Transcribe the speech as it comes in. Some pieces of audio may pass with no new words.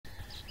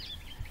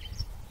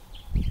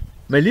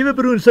My liewe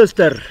broer en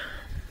suster,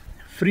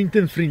 vriend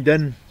en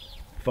vriendin,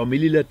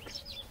 familielid.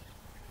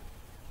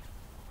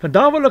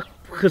 Vandaag wil ek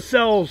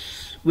gesels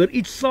oor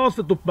iets saans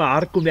wat op my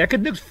hart kom. Ek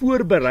het niks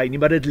voorberei nie,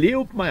 maar dit lê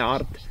op my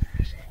hart.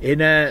 En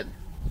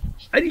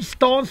uit die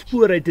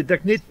staanspoor uit het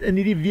ek net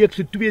in hierdie week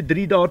so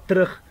 2-3 dae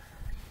terug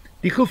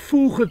die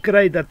gevoel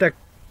gekry dat ek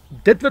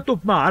dit wat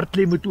op my hart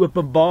lê moet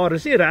openbaar.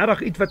 Dis nie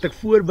regtig iets wat ek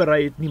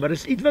voorberei het nie, maar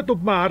dis iets wat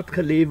op my hart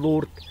gelê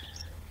word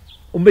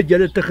om met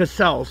julle te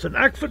gesels. En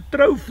ek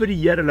vertrou vir die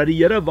Here, dat die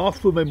Here wag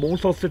voor my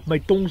mond sal sit, my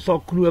tong sal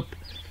knoop,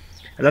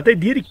 en dat hy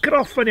deur die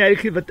krag van die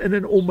Heilige wat in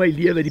en om my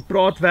lewe die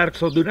praatwerk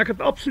sal doen. Ek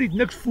het absoluut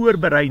niks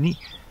voorberei nie.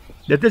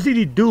 Dit is nie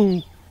die doel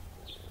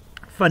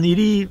van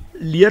hierdie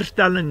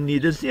leerstelling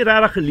nie. Dit is nie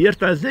regtig 'n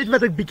leerstelling, dit is net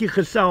wat ek bietjie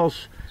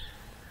gesels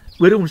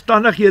oor die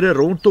omstandighede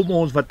rondom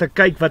ons, wat ek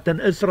kyk wat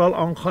in Israel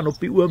aangaan op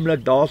die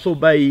oomblik, daarso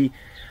by,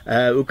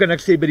 hoe kan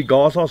ek sê, by die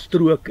Gaza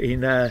strook,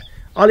 en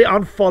al die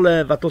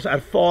aanvalle wat ons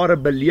ervare,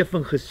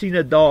 belewing gesien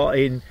het daar,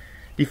 en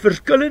die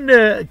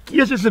verskillende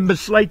keuses en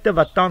besluite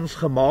wat tans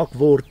gemaak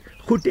word,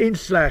 goed en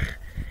sleg.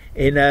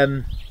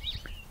 En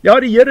ja,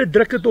 die Here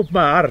druk dit op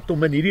my hart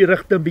om in hierdie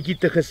rigting bietjie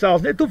te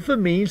gesels, net om vir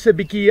mense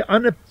bietjie 'n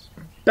ander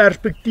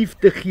perspektief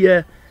te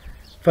gee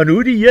van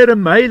hoe die Here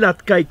my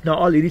laat kyk na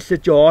al hierdie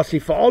situasie,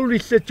 veral die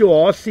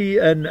situasie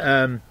in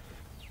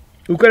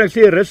hoe kan ek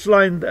sê,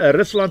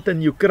 Rusland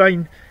en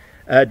Oekraïne.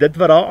 Dit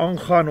wat daar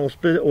aangaan, ons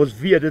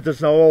weet, dit is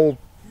nou al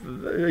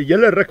 'n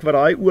hele ruk wat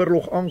daai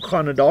oorlog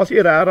aangaan, en daar's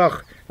nie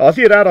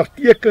regtig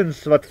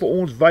tekens wat vir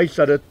ons wys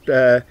dat dit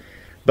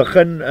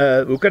begin,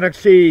 hoe kan ek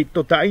sê,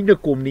 tot 'n einde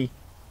kom nie.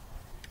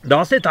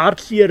 Daar's net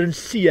hartseer en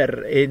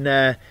seer, en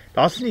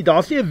daar's nie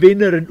 'n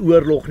wenner in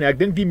oorlog nie. Ek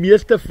dink die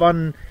meeste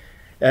van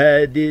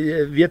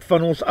weet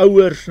van ons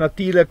ouers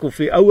natuurlik, of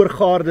die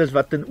ouergaardes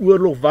wat in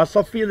oorlog was,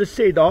 sal vir julle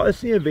sê, daar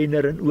is nie 'n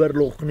wenner in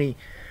oorlog nie.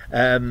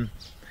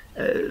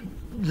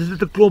 Dis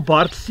net 'n klomp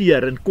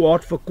hartseer en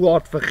kwaad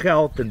vir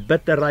geld en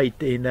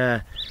bitterheid, en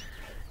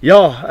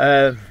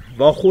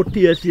waar God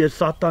nie is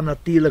Satan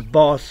natuurlik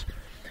baas.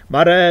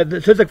 Maar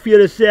soos ek vir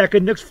julle sê, ek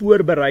het niks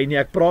voorberei nie.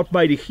 Ek praat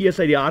my die gees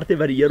uit die hart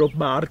wat die Here op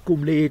my hart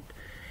kom lê het,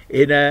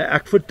 en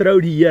ek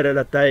vertrou die Here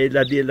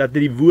dat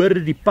die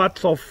woorde die pad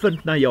sal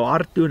vind na jou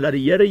hart toe, en dat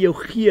die Here jou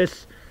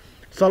gees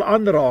sal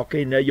aanraak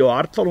en jou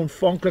hart sal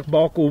ontvanklik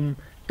maak om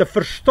te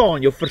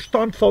verstaan. Jou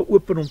verstand sal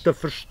open om te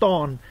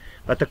verstaan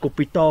wat ek op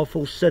die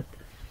tafel sit.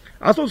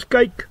 As ons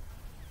kyk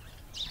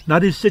na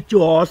die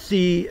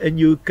situasie in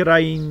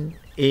Oekraïne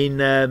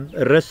en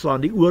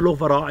Rusland, die oorlog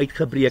wat daar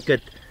uitgebreek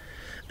het,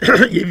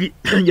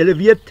 julle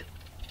weet,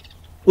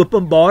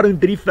 Openbaring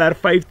 3 vers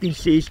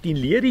 15-16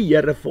 leer die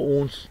Here vir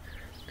ons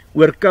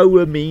oor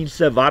koue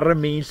mense, warme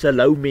mense,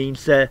 lou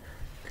mense.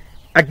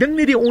 Ek dink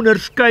nie die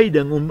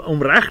onderskeiding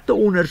om reg te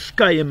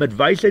onderskei en met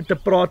wysheid te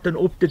praat en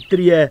op te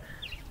tree,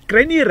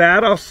 kry nie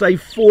regtig sy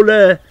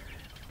volle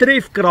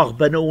trefkrag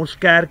binne ons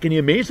kerk, en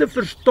die mense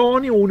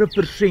verstaan nie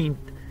 100%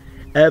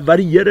 wat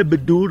die Here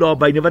bedoel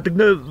daarby nie. Wat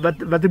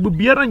ek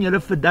probeer aan julle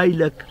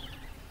verduidelik,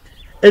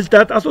 is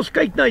dat as ons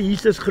kyk na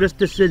Jesus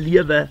Christus se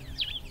lewe,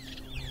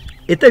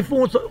 het hy vir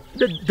ons,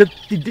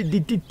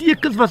 die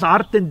tekens was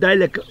hard en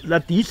duidelik,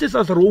 dat Jesus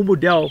as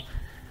rolmodel,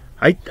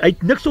 hy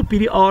het niks op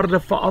hierdie aarde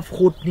vir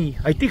afgod nie,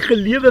 hy het nie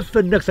gelewe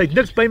vir niks, hy het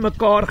niks by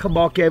mekaar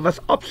gemaak, hy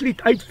was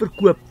absoluut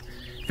uitverkoop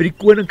vir die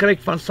koninkryk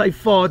van sy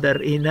Vader,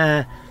 en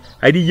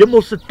hy het die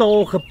hemelse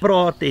taal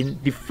gepraat, en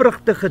die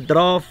vrugte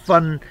gedra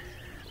van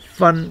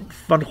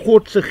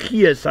God se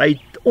gees, hy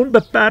het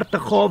onbeperkte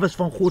gawes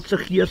van God se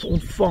gees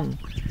ontvang,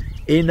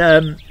 en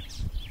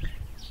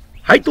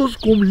hy het ons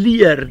kom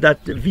leer dat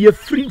wie 'n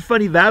vriend van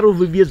die wêreld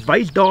wil wees,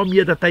 wys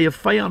daarmee dat hy 'n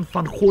vyand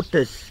van God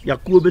is.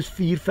 Jakobus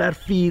 4 vers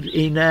 4,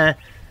 en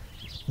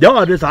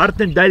ja, dis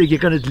hard en duidelik, jy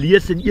kan dit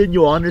lees in 1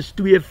 Johannes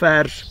 2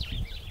 vers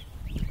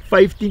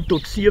 15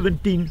 tot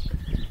 17,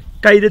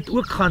 kan jy dit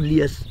ook gaan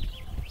lees.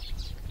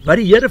 Wat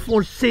die Here vir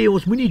ons sê,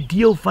 ons moet nie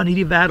deel van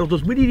hierdie wêreld,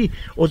 ons moet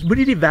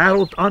nie die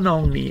wêreld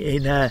aanhang nie,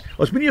 en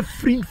ons moet nie 'n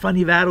vriend van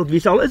die wêreld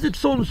wees, al is dit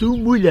soms hoe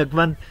moeilik,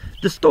 want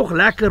het is toch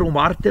lekker om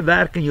hard te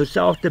werk en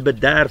jouself te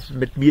bederf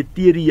met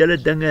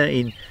materiële dinge,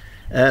 en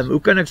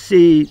hoe kan ek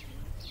sê,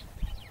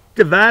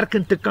 te werk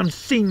en te kan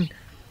sien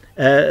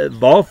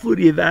waarvoor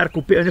jy werk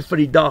op die einde van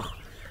die dag.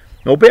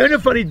 Maar op die einde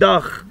van die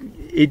dag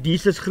het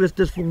Jesus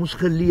Christus vir ons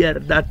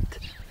geleer dat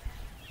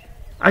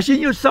as jy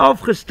in jouself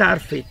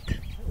gesterf het,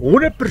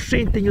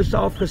 100% in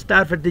jouself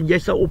gesterf het, en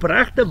jy's 'n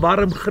opregte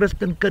warm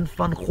Christenkind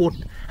van God,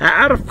 'n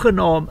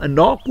erfgenaam, 'n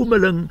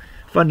nakomeling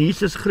van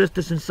Jesus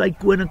Christus en sy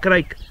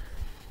koninkryk,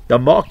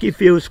 dan maak jy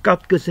vir jou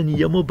skatkis in die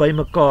hemel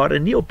bymekaar,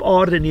 en nie op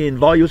aarde nie, en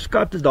waar jou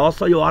skat is, daar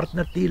sal jou hart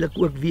natuurlik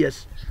ook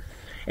wees.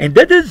 En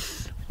dit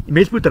is, die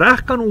mens moet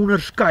reg kan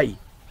onderskei.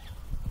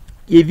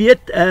 Jy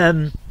weet,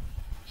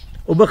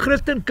 om 'n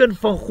Christenkind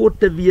van God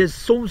te wees,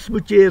 soms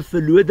moet jy 'n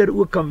verloder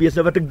ook kan wees.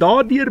 En wat ek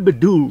daardeur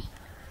bedoel,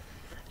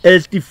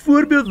 is die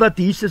voorbeeld wat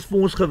Jesus vir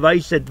ons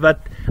gewys het, wat,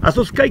 as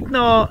ons kyk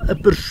na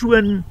 'n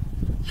persoon,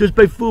 soos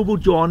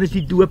byvoorbeeld Johannes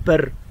die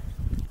Doper,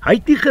 Hy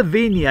het nie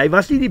gewen nie, hy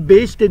was nie die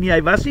beste nie,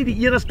 hy was nie die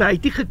enigste, hy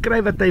het nie gekry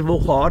wat hy wil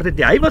gehad het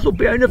nie. Hy was op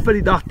die einde van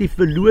die dag die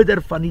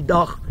verloder van die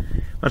dag,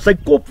 want sy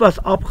kop was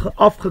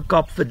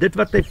afgekap vir dit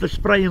wat hy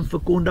versprei en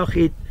verkondig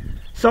het.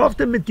 Selfs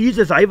met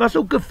Jesus, hy was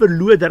ook 'n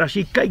verloder, as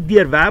jy kyk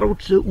deur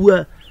wêreldse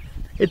oë,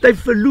 het hy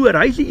verloor.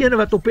 Hy is die ene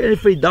wat op die einde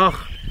van die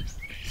dag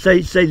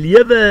sy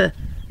lewe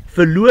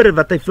verloor,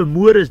 wat hy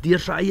vermoor is deur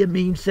sy eie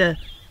mense.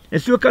 En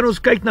so kan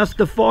ons kyk na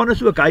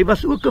Stefanus ook, hy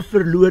was ook 'n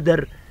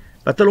verloder,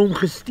 wat hulle hom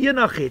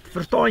gestenig het,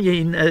 verstaan jy,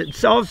 en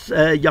selfs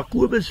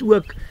Jakobus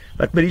ook,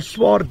 wat met die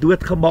swaard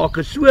doodgemaak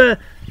is. So,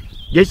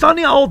 jy sal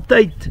nie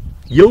altyd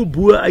jou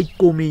bo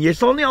uitkom nie, jy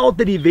sal nie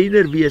altyd die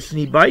wenner wees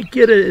nie. Baie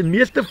kere, in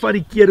meeste van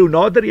die kere, hoe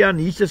nader jy aan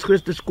Jesus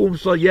Christus kom,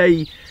 sal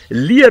jy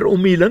leer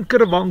om die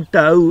linkerwang te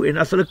hou, en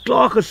as hulle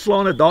klaar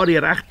geslaan het, daar die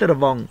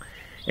regterwang,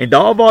 en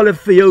daar waar hulle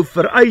vir jou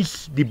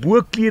vereis, die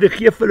boklere,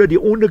 geef hulle die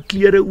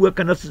onderklere ook,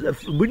 en as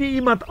moet nie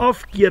iemand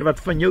afkeer wat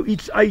van jou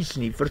iets eis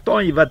nie,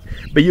 verstaan jy, wat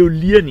by jou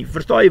leen nie,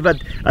 verstaan jy, wat,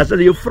 as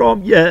hulle jou vra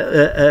om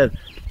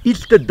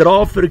iets te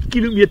dra vir 1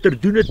 kilometer,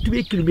 doen het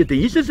 2 kilometer,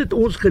 Jesus het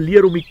ons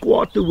geleer om die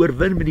kwaad te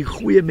oorwin met die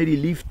goeie, met die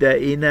liefde,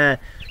 en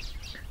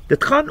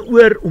dit gaan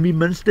oor om die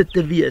minste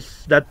te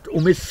wees,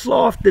 om 'n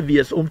slaaf te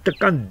wees, om te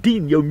kan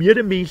dien, jou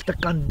medemens te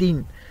kan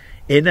dien.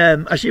 En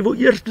as jy wil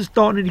eers te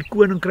staan in die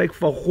koninkryk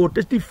van God,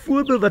 is die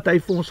voorbeeld wat hy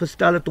vir ons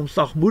gestel het, om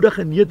sagmoedig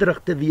en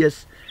nederig te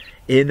wees,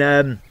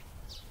 en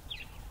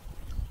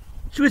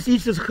soos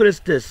Jesus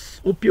Christus,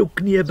 op jou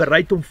knie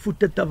bereid om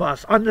voete te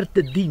was, ander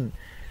te dien,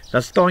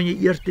 dan staan jy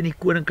eers in die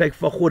koninkryk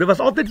van God. Dit was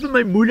altyd vir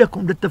my moeilik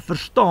om dit te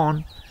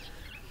verstaan,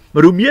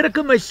 maar hoe meer ek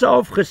in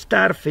myself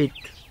gesterf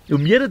het, hoe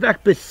meer het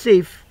ek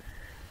besef,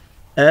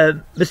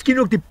 miskien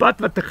ook die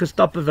pad wat ek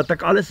gestap het, wat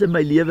ek alles in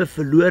my lewe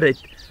verloor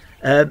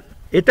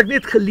het ek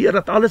net geleer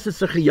dat alles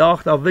is 'n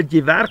gejaagde wind.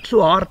 Jy werk so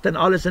hard en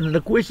alles, en in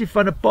 'n kwessie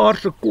van 'n paar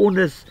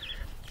sekondes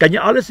kan jy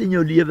alles in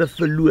jou lewe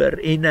verloor.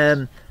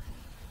 En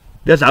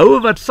dis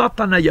houe wat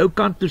Satan na jou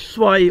kant toe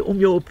swaai om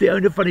jou op die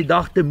einde van die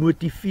dag te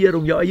motiveer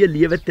om jou eie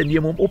lewe te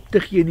neem, om op te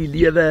gee in die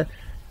lewe.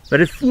 Maar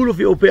dit voel of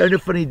jy op die einde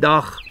van die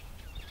dag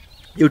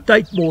jou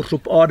tyd mors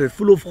op aarde. Dit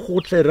voel of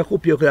God sy rug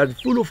op jou gedraai het.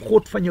 Dit voel of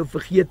God van jou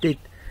vergeet het.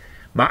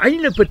 Maar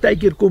eintlik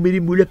partykeer kom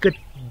hierdie moeilike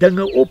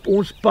dinge op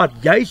ons pad,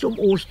 juis om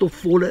ons tot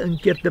volle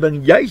inkeer te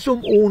bring, juis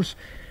om ons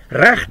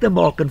reg te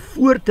maak en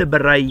voor te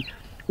berei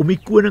om die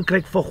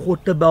koninkryk van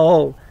God te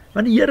behaal.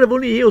 Want die Here wil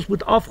nie hê ons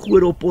moet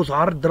afgode op ons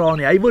hart dra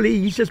nie. Hy wil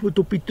hê Jesus moet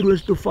op die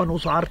troonstoel van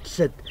ons hart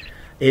sit.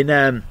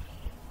 En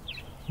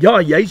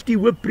ja, jy is die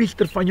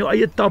hoofpriester van jou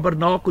eie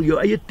tabernakel, jou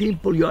eie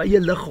tempel, jou eie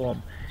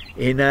liggaam.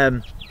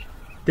 En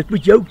dit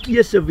moet jou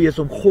keuse wees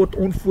om God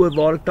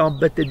onvoorwaardelik te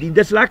aanbid te dien.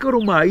 Dis lekker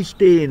om 'n huis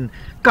te hê en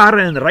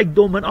karre en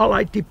rykdom en al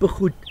daai tipe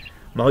goed.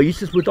 Maar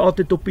Jesus moet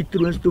altyd op die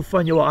troonstoel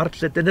van jou hart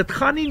sit. En dit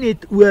gaan nie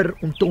net oor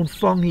om te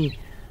ontvang nie.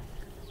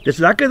 Dis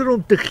lekkerder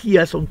om te gee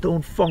as om te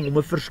ontvang, om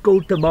 'n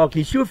verskil te maak.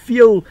 Hier is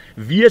soveel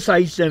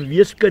weeshuise en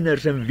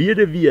weeskinders en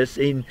weduwees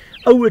en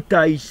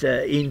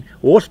ouetehuise en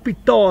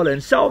hospitale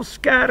en selfs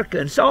kerke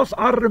en selfs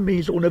arme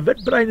mense onder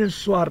wit, bruin en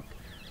swart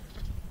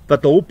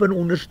wat hulp en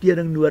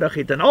ondersteuning nodig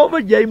het. En al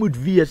wat jy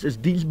moet wees is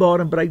diensbaar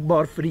en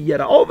bruikbaar vir die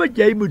Here. Al wat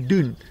jy moet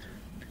doen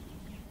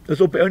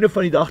is op die einde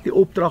van die dag die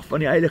opdrag van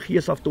die Heilige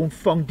Gees af te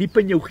ontvang, diep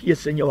in jou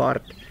gees en jou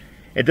hart.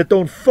 En dit te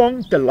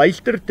ontvang, te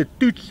luister, te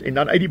toets, en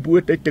dan uit die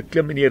boot uit te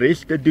klim en die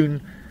res te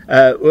doen,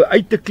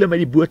 uit te klim uit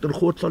die boot, en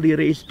God sal die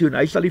res doen,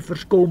 hy sal die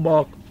verskil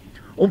maak,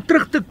 om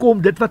terug te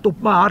kom, dit wat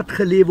op my hart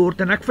gelê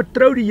word, en ek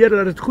vertrou die Here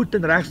dat dit goed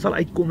en reg sal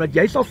uitkom, dat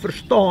jy sal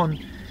verstaan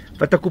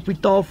wat ek op die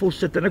tafel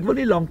sit, en ek wil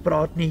nie lank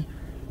praat nie.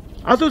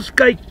 As ons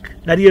kyk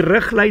na die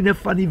riglyne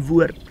van die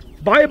woord,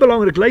 baie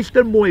belangrik,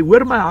 luister mooi,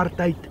 hoor my hart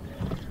uit,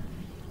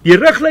 die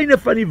riglyne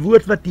van die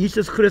woord wat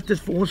Jesus Christus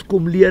vir ons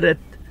kom leer het,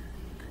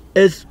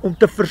 is om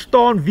te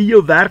verstaan wie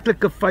jou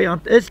werklike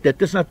vyand is.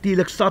 Dit is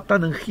natuurlik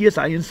Satan en gees,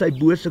 hy in sy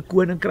bose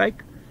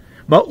koninkryk.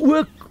 Maar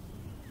ook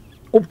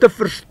om te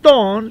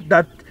verstaan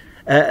dat,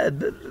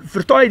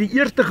 verstaan jy die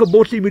eerste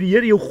gebod sê, jy moet die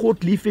Here jou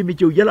God lief hê met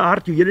jou hele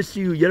hart, jou hele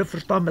siel, jou hele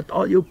verstand, met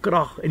al jou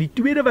krag. En die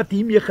tweede wat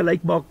hiermee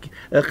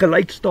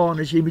gelyk staan,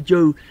 is jy met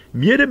jou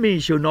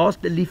medemens, jou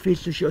naaste lief hê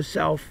soos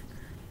jouself.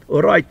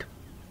 Alright.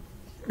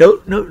 Nou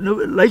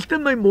luister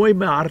my mooi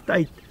my hart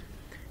uit.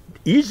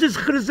 Jesus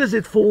Christus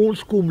het vir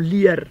ons kom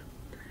leer.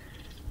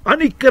 Aan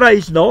die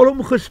kruis, na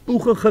hom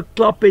gespoeg en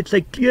geklap het,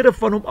 sy klere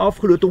van hom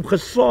afgeloot, hom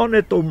geslaan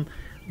het, hom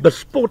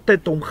bespot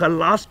het, hom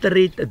gelaster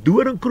het, 'n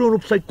doringkroon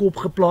op sy kop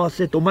geplaas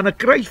het, hom aan 'n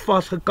kruis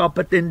vasgekap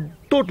het en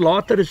tot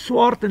later 'n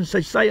swaard in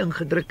sy sy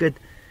ingedruk het,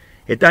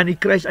 het hy aan die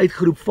kruis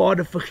uitgeroep,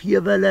 Vader,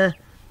 vergewe hulle,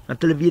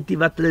 want hulle weet nie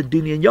wat hulle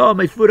doen nie. En ja, in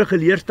my vorige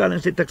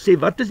leerstellings het ek sê,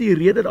 wat is die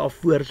rede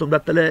daarvoor? Is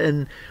omdat hulle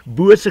in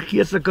bose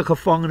geestelike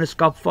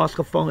gevangenskap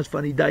vasgevang is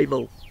van die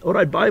duiwel.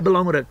 Alright, baie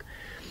belangrik.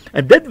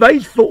 En dit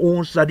wys vir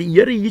ons dat die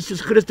Here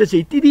Jesus Christus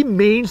het nie die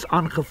mens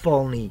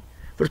aangeval nie.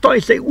 Verstaan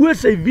jy, sy oë,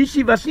 sy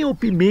visie was nie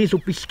op die mens,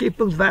 op die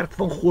skepingswerk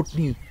van God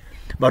nie,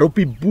 maar op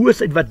die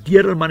boosheid wat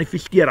deur hom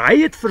manifesteer.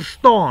 Hy het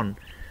verstaan,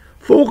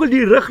 volgens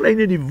die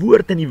riglyne in die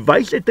woord en die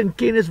wysheid en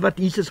kennis wat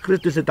Jesus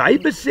Christus het, hy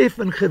besef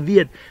en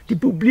geweet, die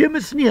probleem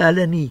is nie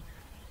hulle nie.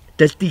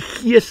 dis die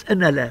gees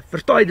in hulle.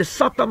 Verstaan jy, dis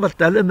Satan wat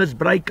hulle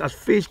misbruik as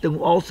vesting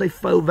om al sy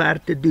vuil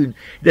werk te doen.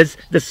 Dis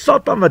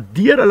Satan wat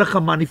deur hulle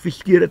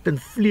gemanifesteer het in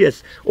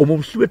vlees om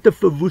hom so te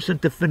verwoes en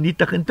te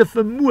vernietig en te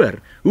vermoor.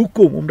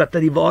 Hoekom? Omdat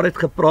hy die waarheid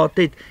gepraat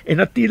het en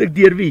natuurlik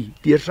deur wie?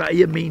 Deur sy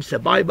eie mense.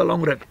 Baie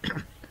belangrik.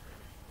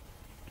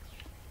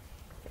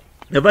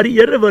 Nou wat die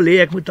Here wil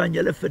hê, ek moet aan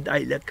julle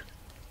verduidelik.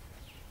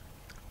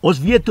 Ons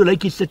weet hoe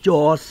lyk die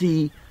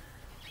situasie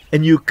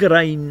in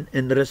Oekraïne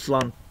en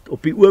Rusland.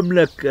 Op die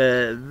oomblik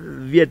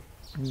weet,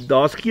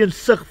 daar's geen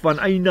sig van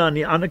einde aan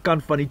die ander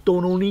kant van die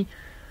tonnel nie.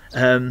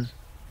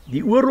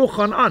 Die oorlog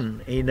gaan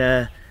aan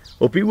en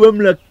op die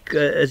oomblik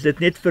is dit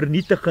net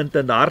vernietigend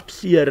en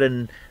hartseer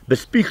en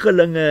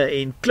bespiegelinge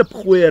en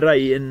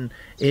klipgooiery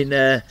en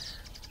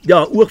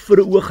ja, oog vir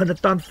 'n oog en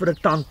 'n tand vir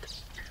 'n tand.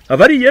 Maar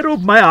wat die Here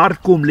op my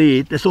hart kom lê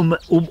het, is om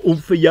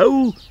vir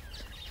jou,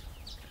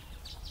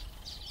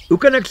 hoe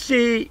kan ek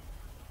sê,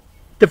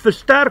 te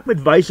versterk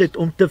met wysheid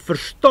om te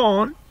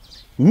verstaan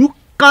hoe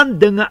kan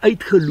dinge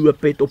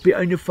uitgeloop het op die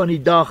einde van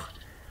die dag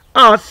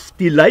as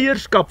die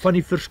leierskap van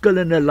die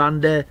verskillende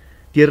lande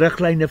die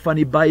riglyne van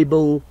die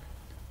Bybel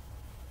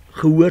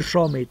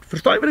gehoorsaam het.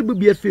 Verstaan jy wat ek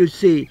probeer vir jou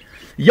sê?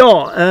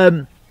 Ja,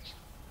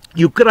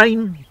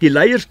 Oekraïne, die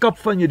leierskap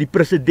van jou, die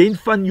president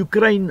van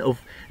Oekraïne of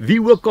wie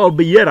ook al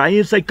beheer, hy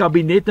en sy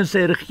kabinet en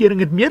sy regering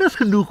het meer as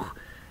genoeg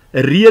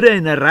rede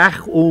en 'n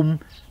reg om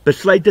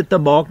besluite te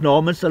maak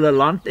namens hulle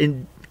land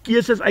en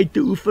keuses uit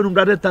te oefen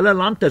omdat dit hulle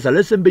land is. Hulle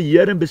is in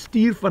beheer en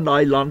bestuur van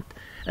daai land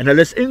en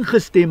hulle is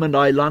ingestem in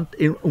daai land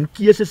en om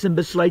keuses en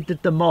besluite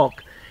te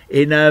maak.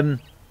 En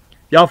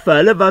ja, vir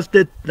hulle was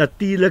dit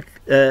natuurlik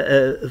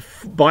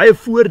baie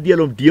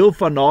voordeel om deel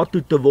van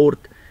NATO te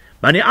word.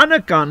 Maar aan die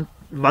ander kant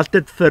was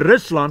dit vir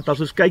Rusland, as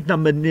ons kyk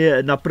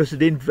na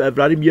president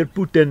Vladimir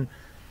Putin,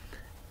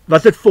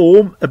 was dit vir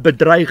hom 'n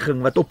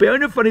bedreiging wat op die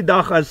einde van die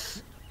dag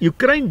as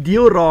Oekraïne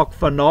deel raak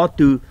van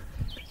NATO,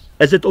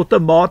 is dit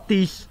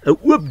outomaties 'n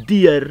oop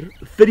deur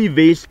vir die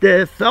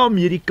Weste, vir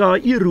Amerika,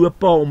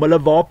 Europa om hulle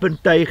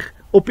wapentuig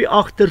op die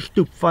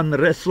agterstoep van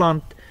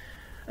Rusland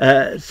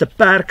se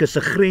perke,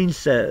 se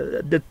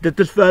grense. Dit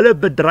is vir hulle 'n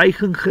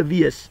bedreiging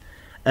gewees.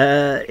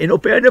 En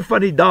op die einde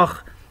van die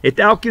dag het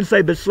elkeen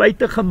sy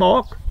besluite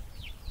gemaak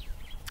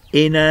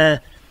en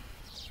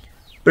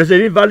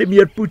president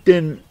Vladimir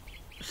Putin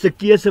se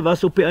keuse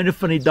was op die einde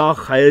van die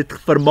dag, hy het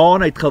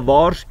vermaan, hy het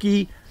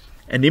gewaarsku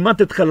en niemand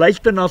het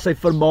geluister na sy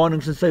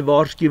vermaanings en sy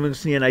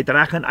waarskuwings nie en hy het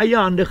reg in eie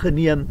hande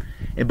geneem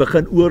en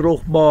begin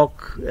oorlog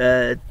maak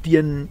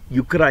teen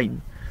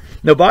Oekraïne.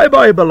 Nou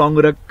baie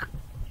belangrik,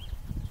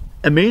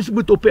 'n mens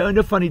moet op die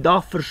einde van die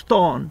dag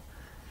verstaan,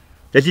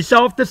 dis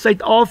dieselfde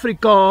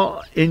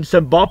Suid-Afrika en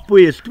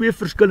Zimbabwe is twee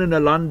verskillende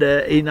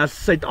lande en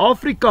as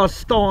Suid-Afrika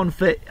staan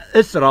vir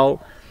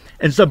Israel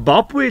en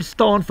Zimbabwe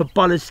staan vir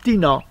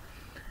Palestina,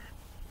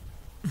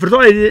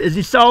 verstaan jy, is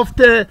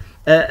dieselfde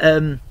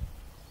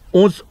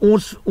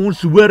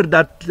ons hoor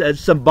dat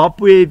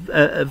Zimbabwe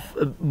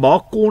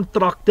maak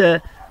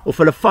kontrakte of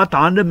hulle vat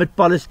hande met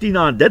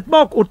Palestina en dit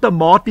maak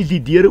outomaties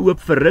die deure oop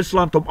vir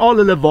Rusland om al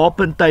hulle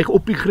wapentuig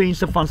op die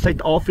grense van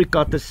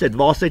Suid-Afrika te sit,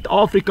 waar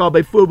Suid-Afrika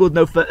byvoorbeeld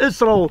nou vir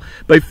Israel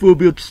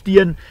byvoorbeeld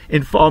steun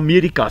en vir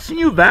Amerika. Sien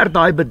jy hoe werk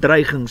daai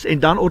bedreigings en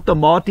dan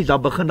outomaties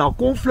dan begin daar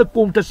konflik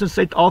kom tussen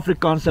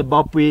Suid-Afrika en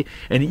Zimbabwe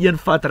en die een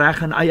vat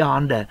reg in eie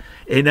hande.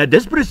 En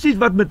dis presies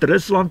wat met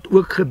Rusland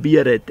ook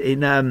gebeur het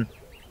en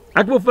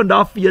ek wil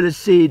vandag vir julle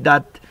sê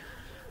dat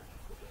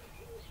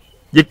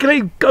jy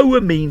kry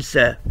koue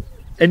mense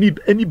in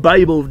die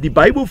Bybel. Die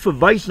Bybel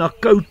verwys na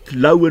koud,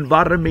 lou en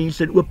warme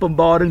mense in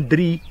Openbaring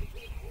 3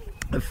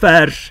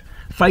 vers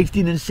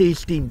 15 en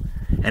 16.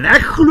 En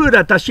ek glo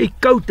dat as jy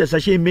koud is,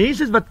 as jy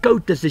mense is wat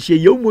koud is jy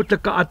jou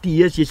moontlike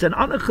ateïs, jy's in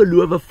ander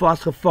gelowe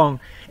vasgevang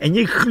en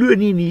jy glo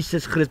nie in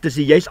Jesus Christus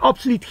nie, jy's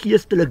absoluut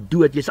geestelik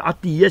dood, jy's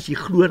ateïs, jy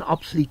glo in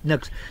absoluut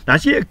niks. Dan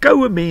as jy 'n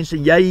koue mens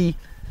en jy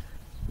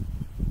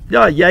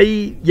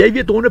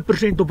weet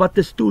 100% op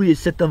watter stoel jy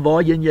sit en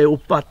waarheen jy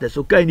op pad is.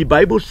 Okay, en die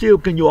Bybel sê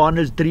ook in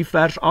Johannes 3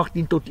 vers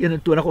 18 tot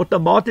 21,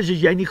 outomaties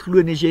as jy nie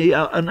glo nie, as jy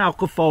in elk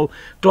geval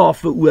klaar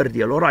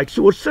veroordeel. Alright,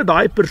 so ons sit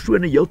daai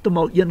persone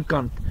heeltemal een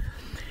kant.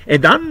 En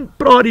dan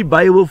praat die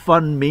Bybel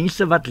van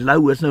mense wat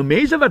lou is. Nou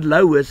mense wat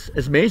lou is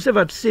mense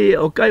wat sê,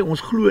 okay,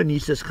 ons glo in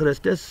Jesus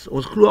Christus,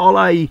 ons glo al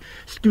die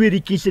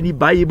storieetjies in die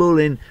Bybel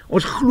en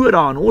ons glo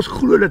daaraan, ons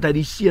glo dat hy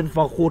die seun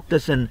van God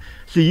is en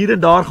so hier en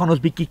daar gaan ons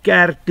bietjie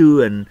kerk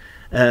toe en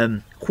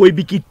gooi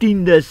bietjie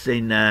tiendes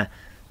en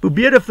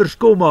probeer 'n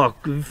verskil maak.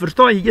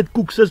 Verstaan jy, eet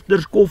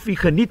koeksisters, koffie,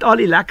 geniet al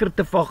die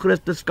lekkerte van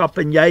Christendom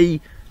en jy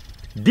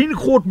dien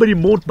God met die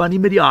mond, maar nie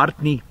met die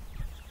hart nie.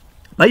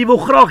 Maar jy wil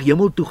graag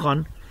hemel toe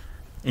gaan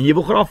en jy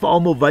wil graag vir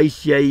almal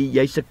wys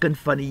jy's 'n kind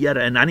van die Here.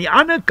 En aan die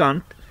ander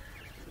kant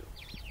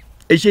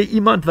is jy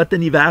iemand wat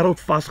in die wêreld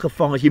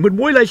vasgevang is. Jy moet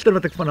mooi luister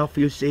wat ek vanaf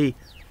vir jou sê.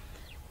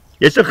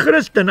 Jy's 'n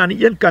Christen aan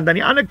die een kant, aan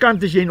die ander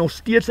kant is jy nog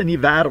steeds in die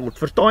wêreld.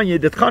 Verstaan jy?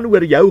 Dit gaan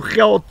oor jou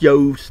geld,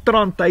 jou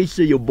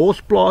strandhuise, jou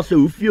bosplase,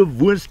 hoeveel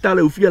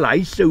woonstelle, hoeveel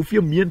huise,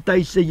 hoeveel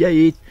meentuise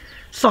jy het,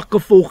 sakke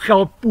vol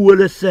geld,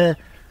 polisse.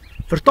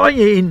 Verstaan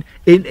jy?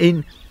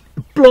 En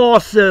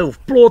plase of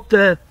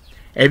plotte.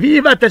 En weet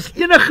jy wat, as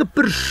enige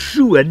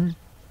persoon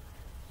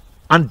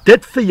aan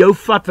dit vir jou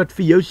vat wat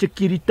vir jou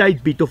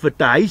sekuriteit bied, of dit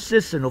 'n huis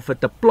is, en of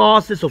dit 'n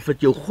plaas is, of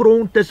dit jou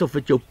grond is, of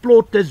dit jou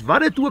plot is,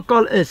 wat dit ook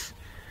al is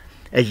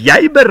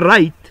jy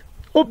bereid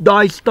op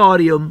daai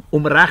stadium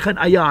om reg in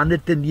eie hande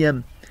te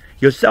neem,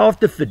 jouself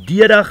te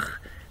verdedig,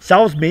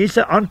 selfs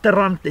mense aan te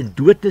rand en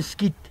dood te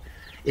skiet,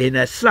 en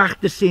 'n sleg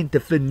te sê, te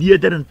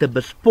verneder en te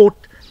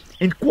bespot,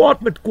 en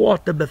kwaad met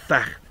kwaad te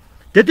beveg.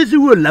 Dit is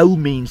hoe 'n lou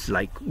mens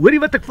lyk. Hoor jy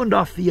wat ek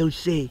vandag vir jou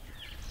sê?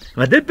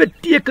 Maar dit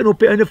beteken op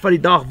die einde van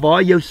die dag,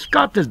 waar jou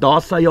skat is,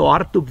 daar sal jou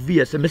hart op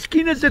wees. En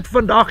miskien is dit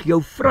vandag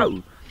jou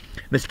vrou,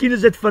 miskien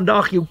is dit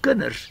vandag jou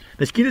kinders,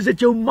 miskien is dit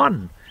jou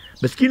man,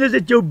 miskien is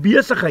dit jou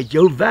besigheid,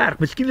 jou werk,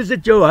 miskien is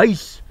dit jou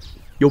huis,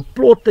 jou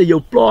plotte, jou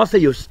plase,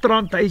 jou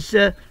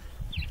strandhuise.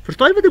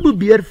 Verstaan wat ek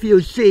probeer vir jou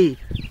sê?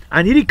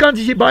 Aan hierdie kant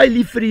is jy baie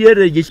lief vir die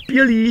Here, jy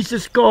speel die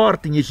Jesus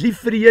kaart, en jy's lief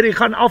vir die Here, jy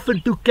gaan af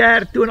en toe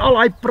kerk toe, en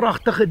al die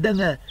pragtige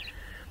dinge.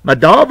 Maar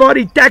daar waar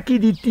die tekkie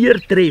die teer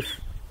tref,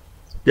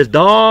 dis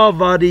daar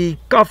waar die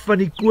kaf van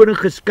die koning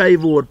geskei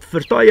word.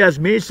 Verstaan jy, as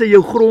mense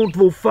jou grond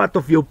wil vat,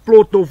 of jou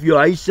plot, of jou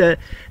huise,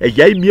 is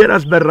jy meer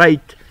as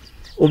bereid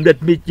om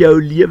dit met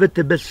jou lewe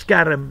te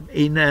beskerm,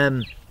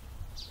 en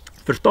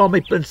verstaan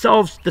my punt,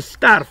 selfs te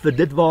sterf vir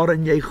dit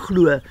waarin jy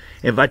glo,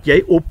 en wat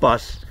jy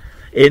oppas,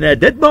 en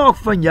dit maak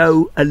van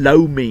jou 'n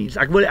lou mens.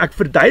 Ek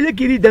verduidelik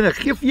hierdie ding, ek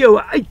gee vir jou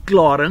 'n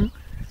uitklaring,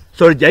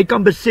 sodat jy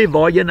kan besef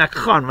waarheen ek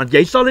gaan, want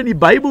jy sal in die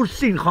Bybel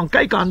sien, gaan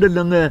kyk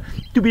Handelinge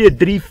 2,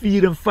 3,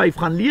 4 en 5,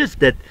 gaan lees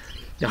dit,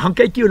 dan gaan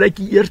kyk jy hoe lyk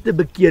die eerste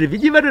bekeerde.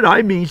 Weet jy wat het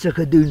daai mense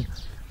gedoen?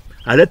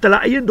 Hulle het hulle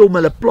eiendom,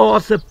 hulle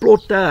plase,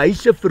 plotte,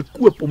 huise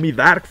verkoop om die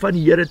werk van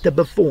die Here te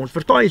befonds.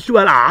 Verstaan jy, so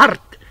hulle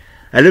hart,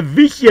 hulle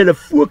visie, hulle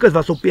fokus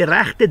was op die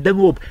regte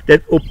dinge,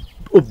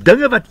 op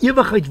dinge wat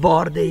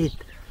ewigheidswaarde het.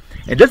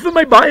 En dit is vir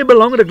my baie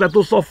belangrik dat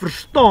ons sal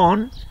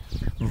verstaan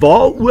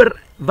waaroor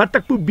wat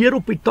ek probeer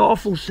op die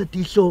tafel sit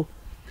hierso.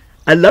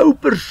 'n Lou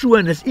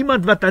persoon is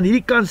iemand wat aan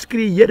hierdie kant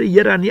skree, Here,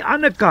 Here, aan die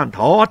ander kant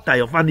haat hy,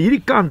 of aan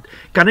hierdie kant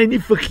kan hy nie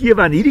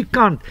vergewe, aan hierdie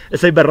kant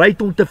is hy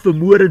bereid om te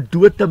vermoor en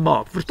dood te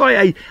maak. Verstaan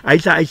jy,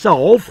 hy's 'n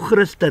half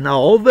Christen, 'n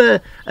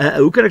halwe,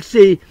 hoe kan ek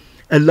sê,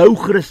 'n lou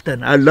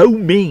Christen, 'n lou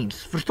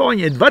mens. Verstaan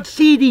jy, wat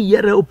sê die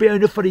Here op die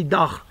einde van die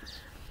dag?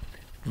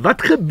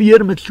 Wat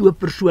gebeur met so 'n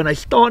persoon? Hy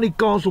staan die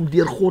kans om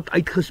deur God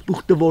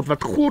uitgespoeg te word,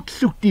 wat God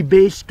soek die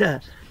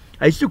beste.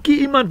 Hy soek nie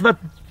iemand wat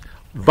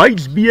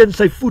wydsbeen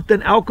sy voet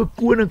in elke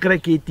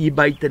koninkryk het hier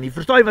buite nie.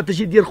 Verstaan jy wat, as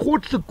jy deur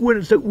God se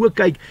koning se oë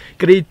kyk,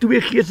 kry jy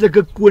twee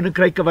geestelike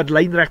koninkryke wat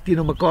lynreg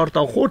teenoor mekaar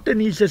staan. God en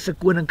Jesus se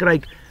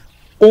koninkryk,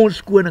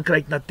 ons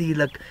koninkryk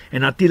natuurlik,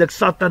 en natuurlik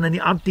Satan en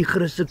die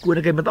anti-Christ se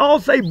koninkryk met al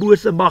sy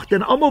bose magte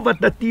en almal wat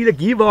natuurlik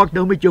hier waar ek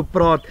nou met jou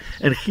praat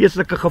in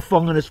geestelike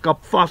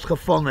gevangenskap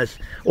vasgevang is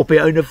op die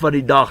einde van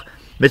die dag.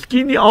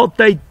 Miskien nie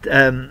altyd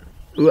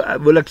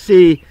wil ek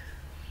sê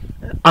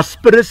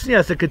aspirus nie,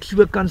 as ek dit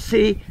so kan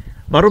sê,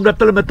 maar omdat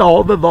hulle met 'n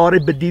halwe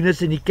waarheid bedien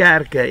is in die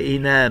kerke,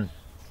 en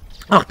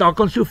daar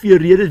kan soveel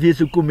redes wees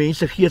hoekom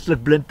mense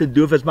geestelik blind en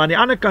doof is, maar aan die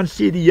ander kant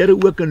sê die Here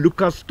ook in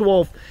Lukas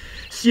 12,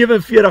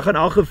 47 en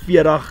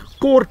 48,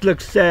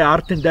 kortliks sê hy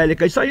hard en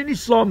duidelik, hy sal jou nie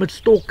slaan met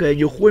stokke en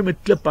jou gooi met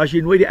klippe as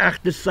jy nooit die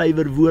egte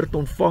suiwer woord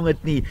ontvang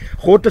het nie.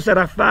 God is 'n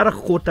regverdige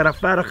God, 'n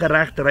regverdige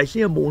regter, hy is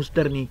nie 'n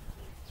monster nie.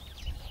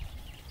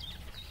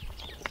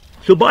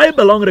 So baie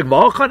belangrik,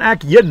 waar gaan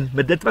ek heen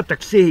met dit wat ek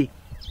sê?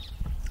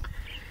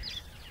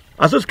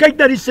 As ons kyk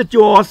na die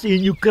situasie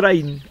in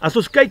Oekraïne, as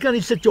ons kyk na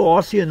die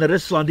situasie in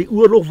Rusland, die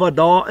oorlog wat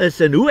daar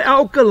is, en hoe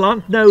elke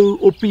land nou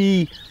op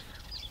die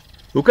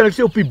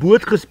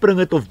boot gespring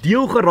het, of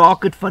deel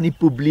geraak het van die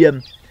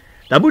probleem,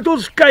 dan moet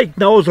ons kyk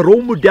na ons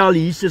rolmodel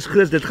Jesus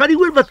Christus. Dit gaan nie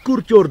oor wat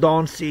Kurt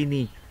Jordaan sê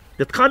nie,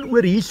 dit gaan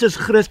oor Jesus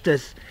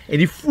Christus, en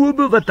die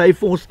voorbeeld wat hy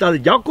vir ons stel.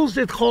 Jakkals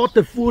het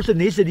gate voor sy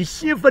nesse, die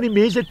seun van die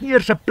mens het nie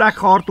eers 'n plek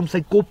gehad om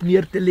sy kop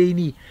neer te lê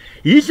nie.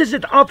 Jesus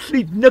het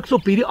absoluut niks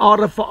op hierdie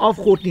aarde veraf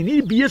God nie,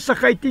 nie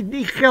besigheid nie,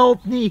 nie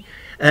geld nie,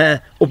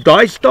 op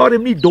daai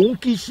stadium nie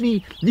donkies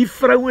nie, nie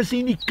vrouens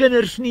nie, nie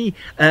kinders nie,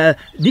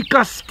 nie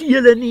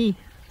kastele nie,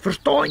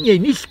 verstaan jy,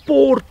 nie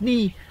sport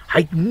nie. Hy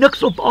het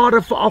niks op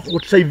aarde veraf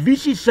God, sy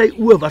visie, sy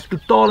oë was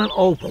totaal en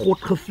al op God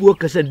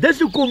gefokus, en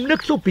dis hoekom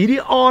niks op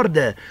hierdie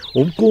aarde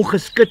hom kon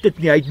geskit het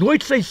nie. Hy het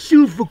nooit sy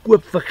siel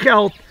verkoop vir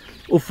geld,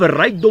 of vir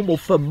rykdom,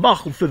 of vir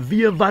mag, of vir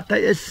wie en wat hy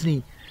is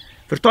nie.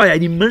 Verstaan jy, hy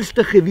het die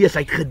minste gewees,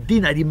 hy het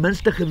gedien, hy het die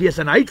minste gewees,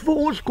 en hy het vir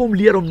ons kom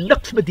leer om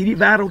niks met hierdie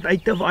wêreld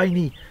uit te waai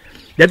nie.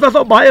 Dit was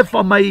al baie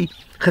van my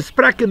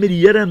gesprekke met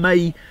die Here,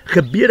 my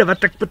gebede,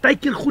 wat ek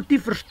partykeer goed nie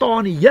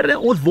verstaan nie. Here,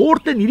 ons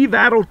word in hierdie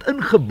wêreld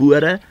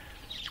ingebore.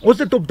 Ons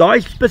het op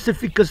daai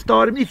spesifieke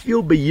stadium nie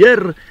veel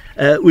beheer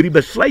oor die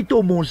besluite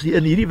om ons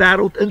in hierdie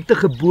wêreld in te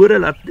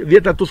gebore,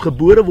 weet dat ons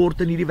gebore word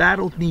in hierdie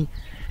wêreld nie.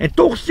 En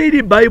tog sê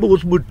die Bybel,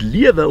 ons moet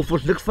lewe of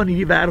ons niks van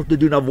hierdie wêreld te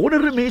doen. Dan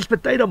wonder 'n mens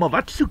baie dan, maar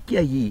wat soek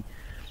jy hier?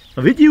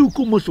 Maar weet jy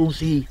hoekom is ons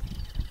hier?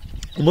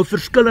 Om 'n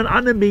verskil in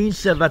ander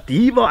mense wat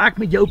hier waar ek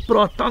met jou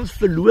praat tans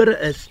verlore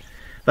is,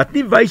 wat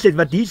nie wys het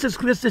wat Jesus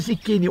Christus nie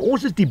ken nie.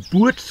 Ons is die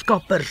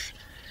boodskappers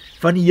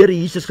van die Here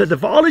Jesus Christus.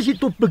 Veral as jy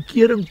tot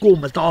bekering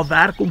kom, is daar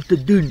werk om te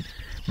doen.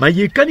 Maar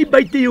jy kan nie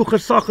buite jou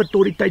gesag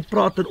autoriteit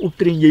praat en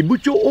optree. Jy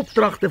moet jou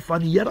opdragte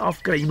van die Here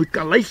afkry. Jy moet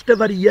kan luister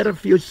wat die Here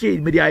vir jou sê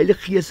met die Heilige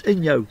Gees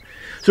in jou.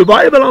 So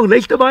baie belangrik,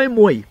 luister baie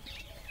mooi.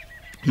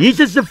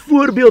 Jesus se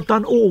voorbeeld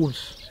aan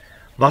ons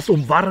was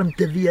om warm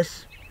te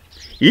wees.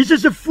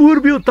 Jesus se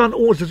voorbeeld aan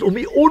ons is om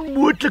die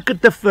onmoontlike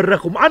te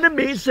verrig, om ander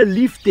mense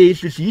lief te hê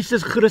soos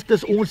Jesus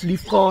Christus ons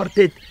lief gehad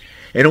het,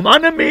 en om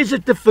ander mense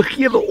te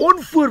vergewe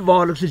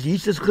onvoorwaardelik soos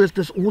Jesus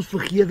Christus ons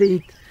vergewe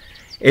het.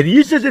 En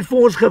Jesus het vir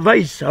ons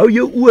gewys, hou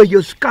jou oë,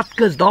 jou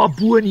skatkis daar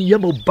bo in die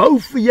hemel, bou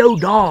vir jou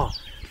daar.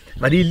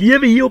 Want die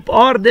lewe hier op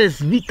aarde is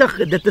nietig,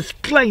 dit is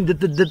klein,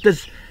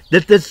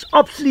 dit is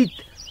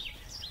absoluut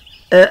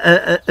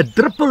 'n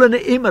druppel in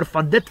 'n emmer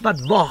van dit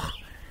wat wag.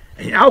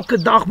 En elke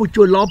dag moet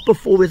jou lampe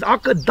vol wees,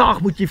 elke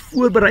dag moet jy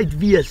voorbereid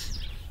wees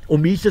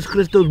om Jesus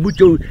Christus,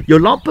 jou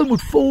lampe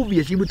moet vol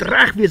wees, jy moet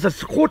reg wees,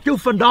 as God jou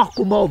vandag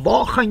kom haal,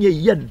 waar gaan jy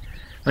heen?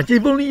 Want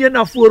jy wil nie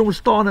eendag voor hom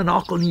staan en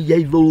hakkel nie,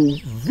 jy wil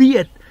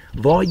weet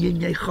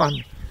waarheen jy gaan.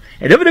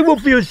 En dit wat ek wil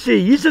vir jou sê,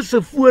 Jesus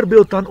se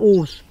voorbeeld aan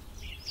ons,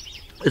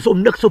 is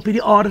om niks op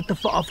hierdie aarde te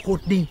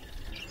verafgod nie.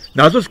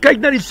 Nou as ons kyk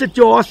na die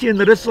situasie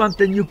in Rusland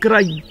en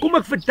Oekraïne, kom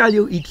ek vertel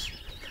jou iets.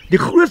 Die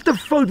grootste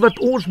fout wat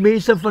ons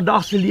mense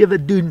vandag se lewe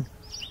doen,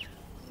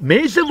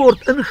 mense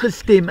word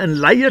ingestem in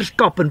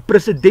leierskap, in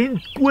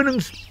president,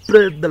 konings,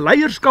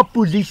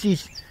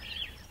 leierskapposisies.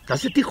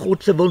 Dis dit nie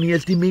God se wil nie,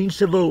 is die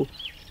mense wil.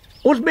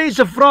 Ons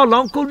mense vra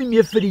lankal nie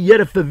meer vir die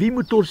Here, vir wie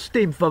moet ons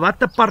stem, vir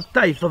watter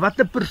party, vir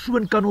watter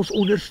persoon kan ons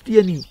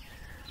ondersteun nie.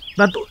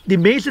 Want die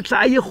mense het sy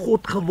eie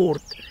God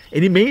geword,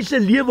 en die mense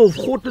lewe of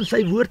God en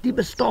sy woord nie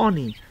bestaan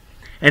nie.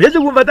 En dit is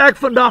ook wat ek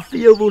vandag vir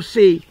jou wil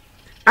sê.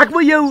 Ek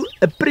wil jou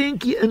 'n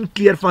prentjie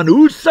inkleer van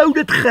hoe sou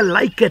dit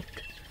gelyk het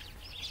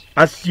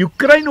as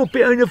Oekraïne op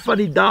die einde van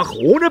die dag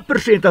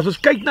 100%, as ons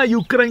kyk na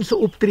Oekraïnse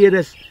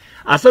optredes,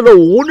 as hulle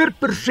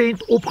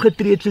 100%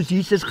 opgetree het soos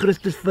Jesus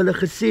Christus vir hulle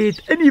gesê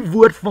het in die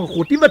woord van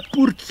God, nie wat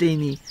Koert sê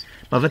nie,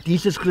 maar wat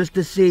Jesus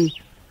Christus sê.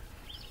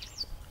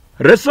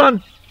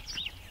 Rusland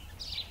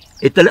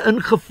het hulle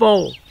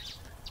ingeval.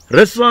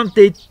 Rusland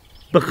het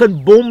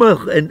begin bomme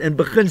en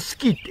begin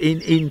skiet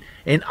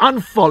en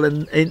aanval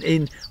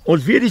en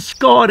ons weet die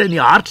skade en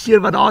die hartseer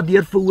wat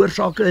daardeur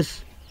veroorsaak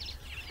is.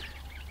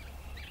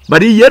 Maar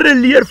die Here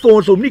leer vir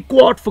ons om nie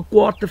kwaad vir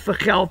kwaad te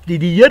vergeld nie.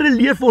 Die Here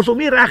leer vir ons om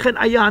nie reg in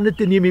eie hande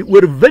te neem nie.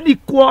 Oorwin die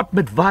kwaad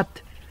met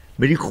wat?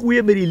 Met die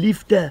goeie, met die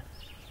liefde.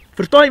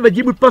 Verstaan jy wat?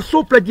 Jy moet pas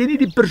op dat jy nie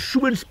die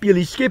persoon speel,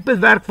 die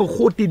skeppingswerk van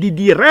God nie.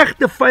 Die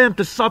regte vyand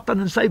is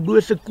Satan en sy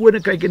bose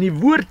koninkryk. En die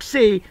woord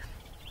sê,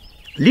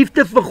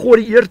 liefde vir God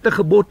die eerste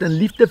gebod en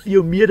liefde vir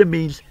jou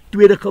medemens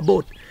tweede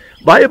gebod.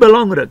 Baie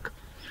belangrik.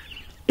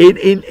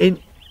 En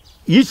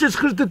Jesus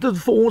Christus het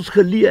vir ons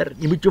geleer,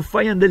 jy moet jou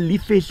vyande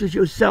lief hê soos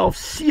jouself,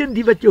 seën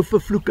die wat jou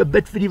vervloek,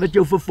 bid vir die wat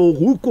jou vervolg.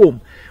 Hoekom?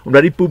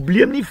 Omdat die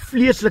probleem nie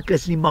vleeslik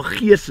is nie, maar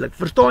geestelik.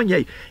 Verstaan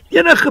jy?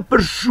 Enige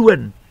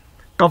persoon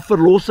kan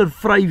verlos en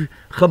vry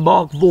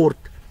gemaak word.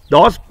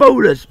 Daar's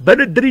Paulus,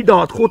 binne 3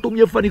 dae het God om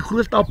jou van die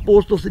grootste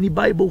apostels in die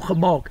Bybel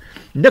gemaak.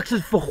 Niks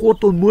is vir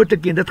God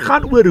onmoontlik nie. Dit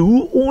gaan oor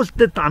hoe ons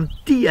dit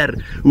hanteer,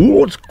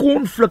 hoe ons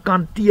konflik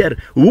hanteer,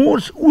 hoe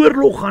ons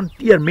oorlog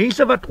hanteer.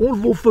 Mense wat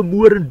ons wil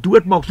vermoor en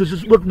doodmaak, soos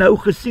ons ook nou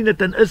gesien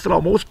het in Israel,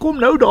 maar ons kom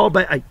nou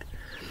daarby uit.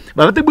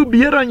 Maar wat ek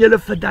probeer aan julle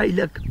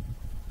verduidelik,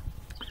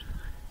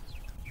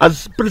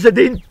 as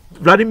president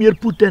Vladimir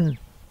Putin,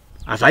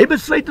 as hy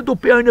besluit het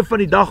op die einde van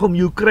die dag om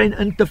Oekraïne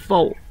in te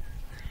val,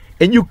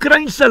 en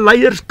Oekraïnse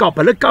leierskap,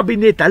 hulle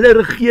kabinet, hulle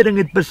regering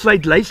het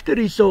besluit, luister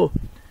hierso,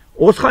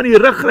 ons gaan die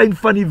riglyn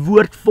van die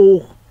woord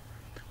volg.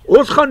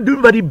 Ons gaan doen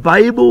wat die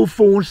Bybel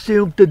vir ons sê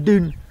om te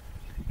doen.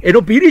 En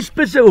op hierdie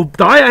spesifieke, op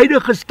daai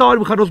huidige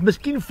stadium gaan ons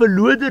miskien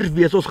verloders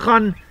wees. Ons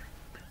gaan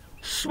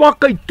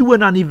swakheid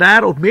toon aan die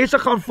wêreld. Mense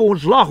gaan vir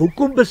ons lag.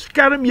 Hoekom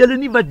beskerm julle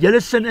nie wat julle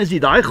sin is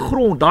nie? Daai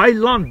grond, daai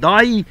land,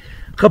 daai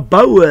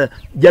geboue,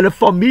 julle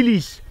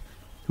families.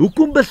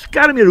 Hoekom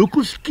beskerm julle?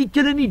 Hoekom skiet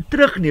julle nie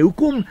terug nie?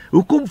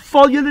 Hoekom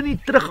val julle nie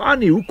terug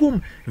aan nie? Hoekom?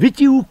 Weet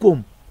jy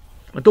hoekom?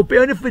 Want op die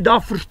einde van die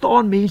dag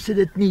verstaan mense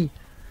dit nie.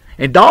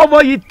 En daar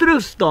waar jy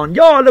terug staan,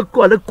 ja, hulle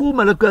kom,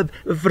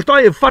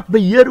 verstaan jy, vat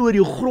beheer oor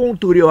jou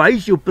grond, oor jou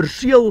huis, jou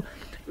perseel.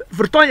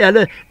 Verstaan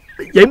jy,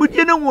 jy moet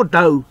een ding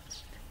onthou.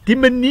 Die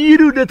manier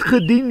hoe dit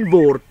gedien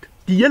word,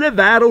 die hele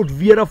wêreld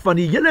weet daarvan,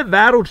 die hele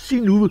wêreld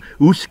sien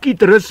hoe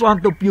skiet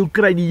Rusland op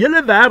Oekraïne, die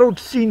hele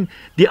wêreld sien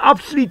die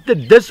absolute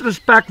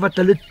disrespek wat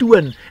hulle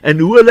toon, en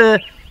hoe hulle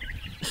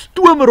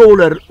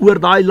stoomroller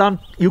oor daai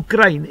land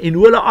Oekraïne, en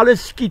hoe hulle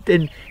alles skiet,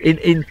 en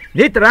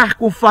net reg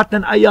kom vat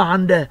in eie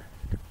hande.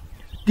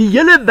 Die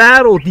hele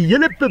wêreld, die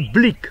hele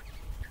publiek,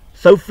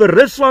 sou vir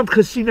Rusland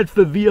gesien het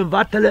vir wie en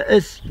wat hulle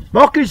is.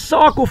 Maak nie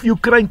saak of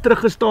Oekraïne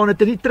teruggestaan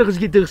het en nie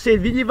teruggeskiet en gesê,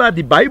 weet jy wat,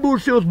 die Bybel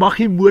sê ons mag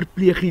nie moord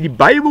pleeg nie. Die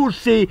Bybel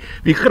sê,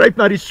 wie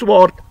gryp na die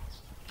swaard,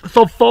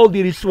 sal val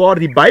deur die swaard.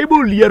 Die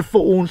Bybel leer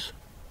vir ons,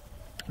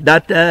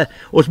 dat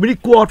ons moet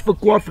nie kwaad vir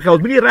kwaad vergeld,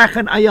 ons moet nie reg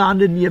in eie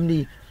hande neem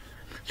nie.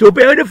 So op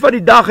die einde van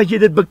die dag, as jy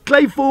dit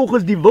beklei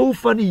volgens die wil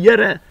van die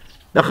Here,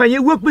 dan gaan jy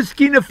ook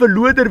miskien 'n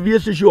verloder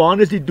wees soos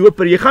Johannes die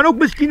Doper. Jy gaan ook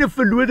miskien 'n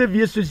verloder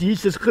wees soos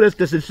Jesus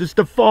Christus en soos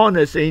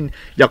Stefanus en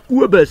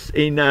Jakobus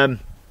en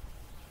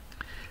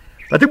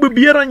wat ek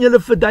probeer aan julle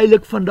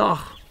verduidelik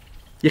vandag.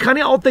 Jy gaan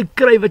nie altyd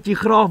kry wat jy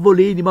graag wil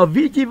hê nie, maar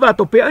weet jy wat,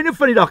 op die einde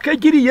van die dag,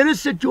 kyk jy die hele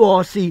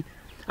situasie,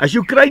 as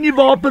Oekraïne nie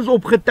wapens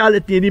opgetel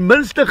het nie, en die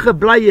minste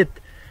gebly het,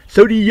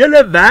 sou die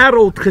hele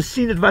wêreld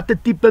gesien het wat 'n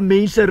tipe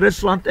mense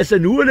Rusland is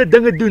en hoe hulle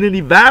dinge doen, en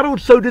die wêreld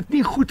sou dit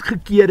nie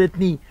goedgekeur het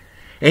nie.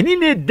 En nie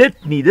net dit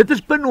nie, dit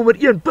is punt nommer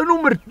 1, punt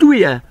nommer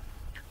 2,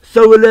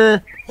 sou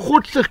hulle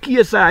God se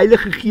Gees, sy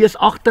Heilige Gees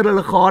agter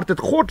hulle gehad het.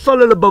 God sal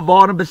hulle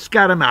bewaar en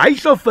beskerm, hy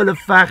sal vir hulle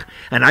veg,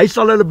 en hy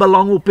sal hulle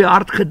belang op die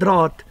hart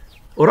gedra het.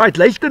 Alright,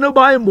 luister nou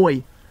baie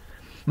mooi.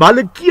 Maar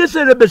hulle keuse,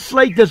 hulle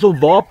besluit is om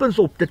wapens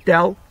op te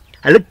tel.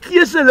 Hulle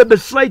keuse, hulle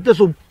besluit is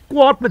om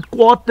kwaad met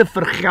kwaad te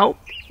vergeld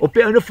op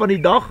die einde van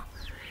die dag.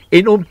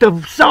 En om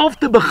self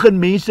te begin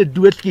mense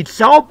doodskiet,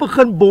 self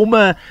begin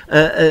bomme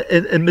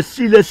en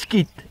missiele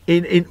skiet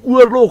en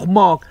oorlog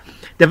maak.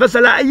 Dit was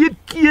hulle eie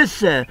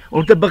keuse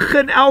om te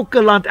begin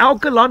elke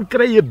land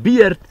kry 'n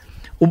beurt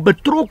om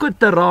betrokke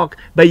te raak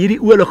by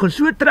hierdie oorlog. En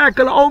so trek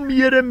hulle al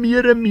meer en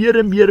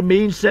meer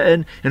mense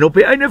in. En op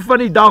die einde van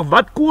die dag,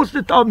 wat kos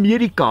dit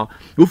Amerika?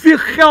 Hoeveel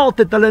geld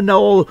het hulle nou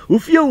al,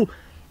 hoeveel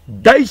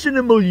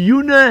duisende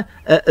miljoene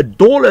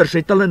dollars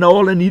het hulle nou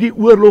al in hierdie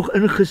oorlog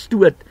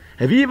ingestoot?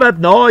 En weet jy wat,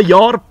 na 'n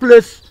jaar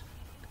plus,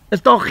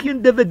 is daar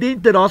geen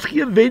dividende, daar's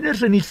geen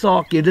wenners in die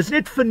saak nie. Dit is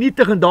net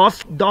vernietigend,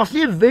 daar's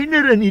nie 'n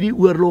wenner in hierdie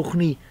oorlog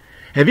nie.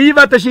 En weet jy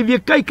wat, as jy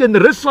weer kyk in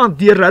Rusland,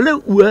 deur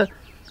hulle oë,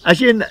 as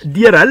jy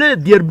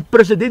deur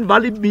president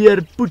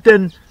Vladimir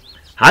Putin,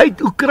 hy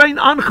het Oekraïne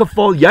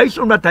aangeval, juis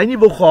omdat hy nie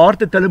wou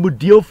gehad het, hulle moet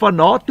deel van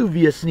NATO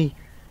wees nie.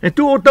 En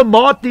toe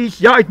outomaties,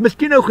 ja, hy het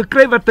miskien nou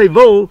gekry wat hy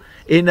wil,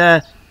 en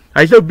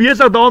hy is nou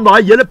besig daar om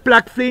daai hele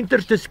plek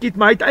flenters te skiet,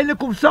 maar hy het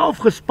eintlik homself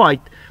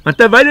gespuit, want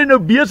terwyl hy nou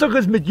besig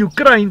is met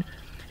Oekraïne,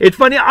 het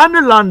van die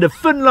ander lande,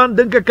 Finland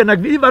dink ek, en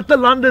ek weet nie watter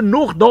lande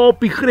nog daar op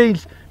die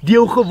grens,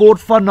 deel geword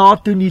van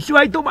NATO nie. So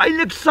hy het hom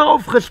eintlik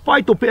self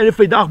gespuit op die einde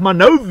van die dag, maar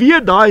nou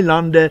weet daai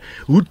lande,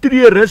 hoe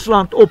tree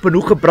Rusland op, en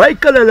hoe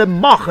gebruik hulle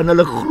mag en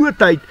hulle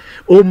grootheid,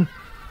 om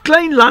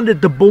klein lande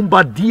te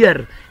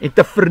bombardeer, en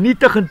te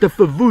vernietig en te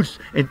verwoes,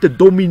 en te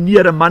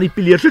domineer en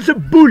manipuleer, soos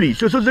 'n boelie,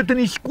 soos ons dit in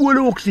die skole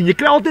ook sien. Jy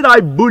kry altyd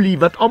daai boelie,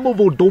 wat almal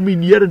wil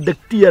domineer en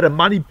dikteer, en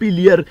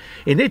manipuleer,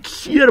 en net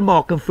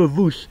seermaak en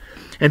verwoes.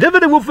 En dit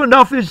wat ek wil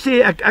vandag vir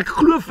sê, ek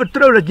glo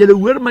vertrou, dat julle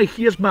hoor my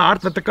gees, my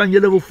hart, wat ek aan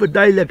julle wil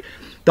verduidelik.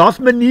 Daar's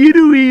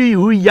maniere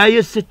hoe jy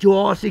 'n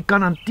situasie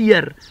kan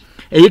hanteer.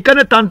 En jy kan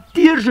dit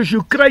hanteer soos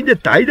Oekraïne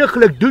dit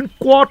heiliglik doen,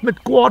 kwaad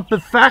met kwaad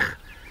beveg,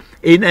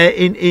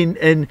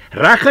 en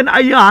reg in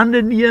eie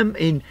hande neem,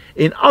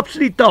 en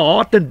absolute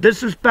haat en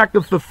disrespect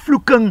en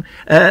vervloeking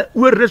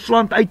oor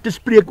Rusland uit te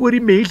spreek, oor die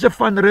mense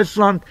van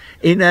Rusland,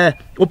 en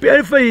op die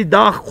einde van die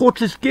dag God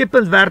se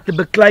skepingswerk te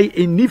beklei,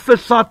 en nie vir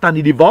Satan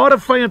nie. Die ware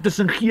vyand is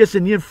in gees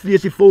en nie in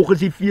vlees,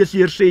 volgens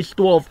Efesiërs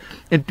 6:12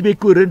 en 2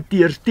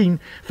 Korintiërs 10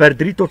 vers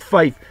 3 tot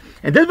 5.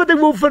 En dit wat ek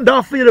wil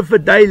vandag vir julle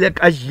verduidelik,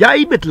 as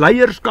jy met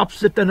leierskap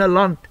sit in 'n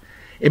land,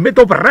 en met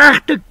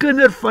opregte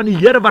kinders van die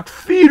Here wat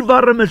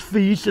vuurwarm is vir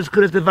Jesus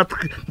Christus, wat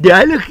die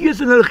Heilige Gees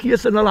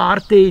in hulle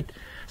harte het,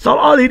 sal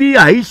al hierdie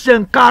huise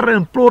en karre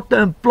en plotte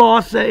en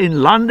plase en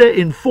lande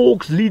en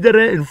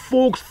volksliedere en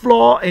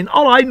volksvla en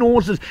al hy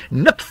nonsens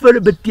niks vir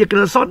hulle beteken.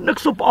 Hulle sal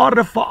niks op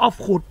aarde vir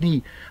afgod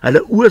nie.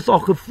 Hulle oë sal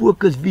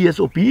gefokus wees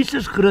op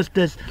Jesus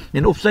Christus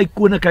en op sy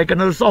koninkryk, en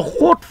hulle sal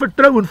God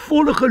vertrou in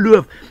volle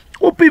geloof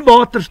op die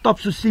water stap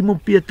soos Simon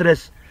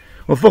Petrus,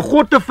 om vir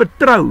God te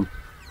vertrou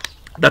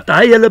dat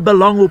hy hulle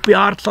belang op die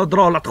hart sal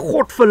dra, dat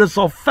God vir hulle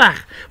sal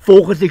veg,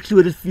 volgens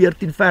Eksodus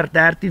 14 vers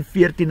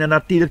 13-14 en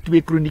natuurlik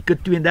 2 Kronieke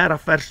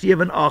 32 vers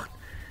 7 en 8.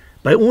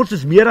 By ons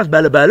is meer as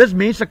by hulle is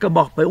menslike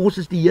mag, by ons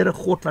is die Here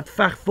God wat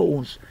veg vir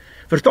ons.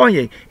 Verstaan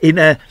jy?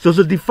 En soos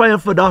ons die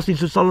vyand vandag sien,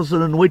 so sal ons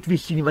hulle nooit weer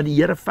sien nie, want die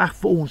Here veg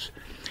vir ons.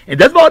 En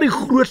dit waar die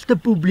grootste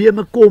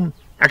probleme kom.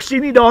 Ek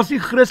sien nie daar's nie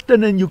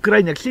Christene in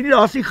Oekraïne, ek sien nie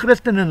daar's nie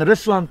Christene in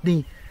Rusland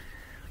nie.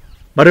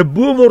 Maar 'n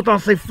boom word aan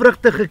sy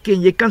vrugte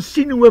geken. Jy kan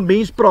sien hoe 'n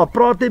mens praat.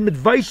 Praat hy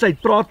met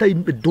wysheid, praat hy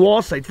met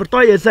dwaasheid.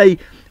 Verstaan jy, is hy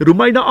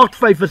Romeine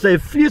 8:5, is hy 'n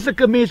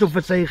vleeslike mens of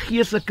is hy 'n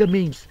geestelike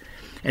mens?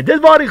 En dit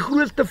waar die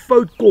grootste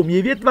fout kom.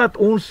 Jy weet wat,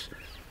 ons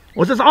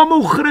is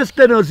almal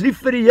Christene, ons lief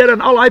vir die Here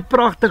en al daai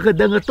pragtige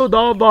dinge, tot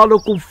daar waar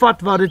hulle kom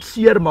vat waar dit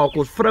seer maak.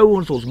 Ons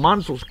vrouens, ons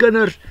mans, ons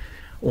kinders,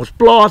 ons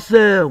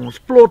plase, ons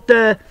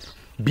plotte,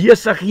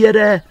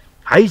 besighede,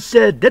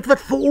 huise, dit wat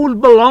vir ons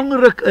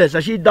belangrik is.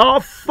 As jy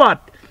daar vat,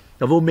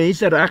 dan wil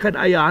mense reg in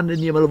eie hande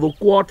neem, hulle wil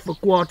kwaad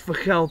vir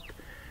geld,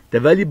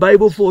 terwyl die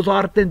Bybel vir ons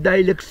hart en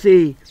duidelik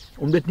sê,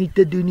 om dit nie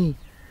te doen nie.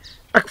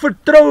 Ek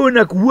vertrou en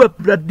ek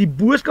hoop, dat die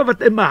boodskap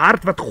wat in my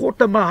hart, wat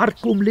God in my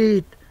hart kom lê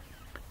het,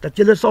 dat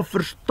julle sal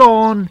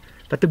verstaan,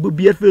 wat ek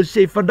probeer vir julle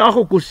sê, vandag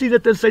ook, ons sien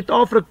dit in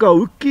Suid-Afrika,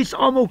 hoe kies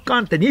almal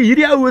kante, nie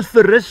hierdie ou is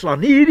vir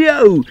Rusland, nie hierdie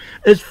ou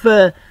is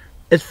vir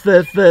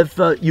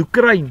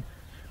Oekraïne,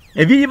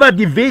 En weet jy wat,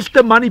 die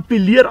Weste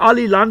manipuleer al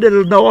die lande,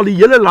 hulle nou al die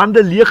hele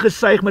lande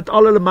leeggesuig met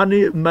al hulle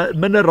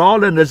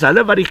minerale, en is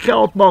hulle wat die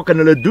geld maak,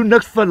 en hulle doen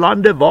niks vir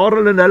lande, waar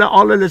hulle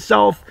al hulle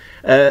self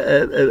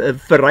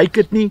verryk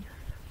het nie.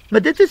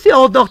 Maar dit is nie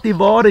aldag die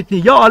waarheid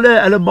nie. Ja,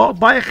 hulle maak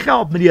baie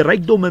geld met die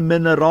rykdom en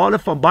minerale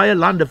van baie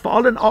lande,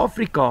 veral in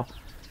Afrika.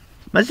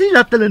 Maar sien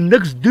dat hulle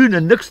niks doen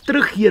en niks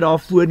teruggee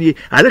daarvoor nie.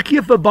 Hulle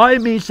gee vir baie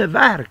mense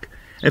werk.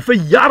 En vir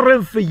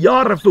jare,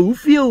 vir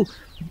hoeveel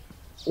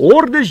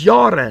hordes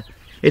jare,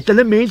 het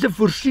hulle mense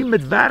voorsien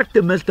met werk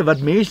ten minste,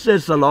 wat mense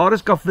salaris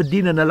kan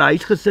verdien en hulle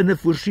huisgesinne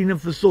voorsien en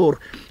versorg.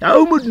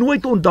 Ou moet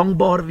nooit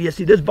ondankbaar wees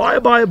nie, dis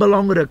baie, baie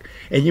belangrik,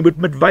 en jy moet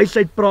met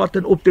wysheid praat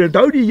en optree.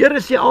 Onthou, die Here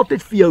sê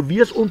altyd vir jou,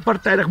 wees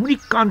onpartydig, moenie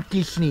kant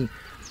kies nie.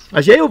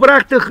 As jy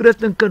opregte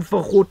Christen kind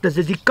van God is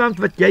die kant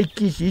wat jy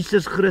kies,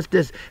 Jesus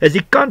Christus, is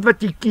die kant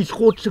wat jy kies,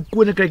 God se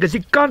koninkryk, is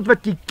die kant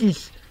wat jy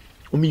kies,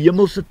 om die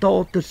hemelse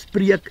taal te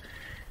spreek.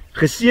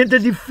 Geseënd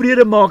is die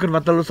vredemaker,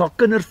 want hulle sal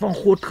kinders van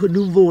God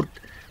genoem word.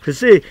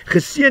 Gesê,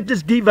 geseënd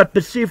is die wat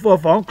besef hoe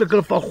afhanklik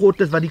hulle van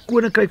God is, want die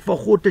koninkryk van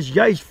God is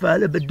juist vir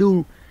hulle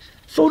bedoel.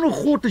 Sonder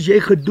God is jy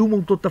gedoem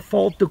om tot 'n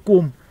val te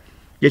kom.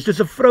 Jy is soos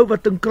 'n vrou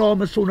wat in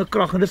kraam is sonder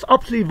krag, en dis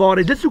absoluut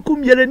waarheid. Dis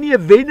hoekom julle nie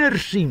 'n wenner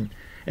sien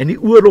in die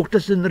oorlog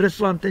tussen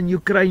Rusland en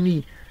Oekraïne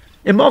nie.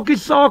 En maak nie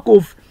saak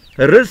of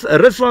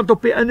Rusland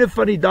op die einde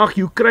van die dag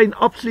Oekraïne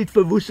absoluut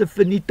verwoes en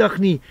vernietig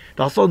nie.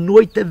 Daar sal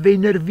nooit 'n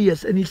wenner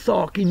wees in die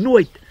saak nie,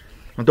 nooit.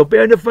 Want op die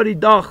einde van die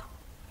dag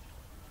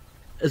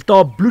is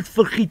daar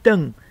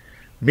bloedvergieting.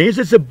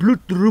 Mense se bloed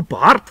roep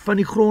hard van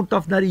die grond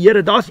af na die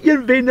Here. Daar's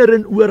een wenner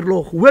in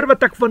oorlog. Hoor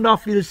wat ek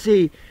vandag vir julle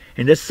sê.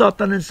 En dis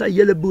Satan en sy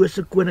hele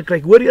bose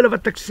koninkryk. Hoor julle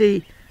wat ek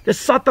sê?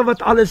 Dis Satan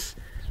wat alles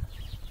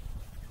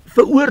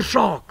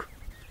veroorsaak.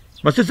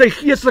 Maar soos hy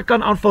geestelik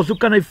kan aanval, so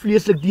kan hy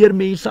vleeslik deur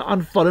mense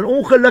aanval. En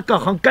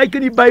ongelukkig, gaan kyk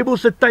in die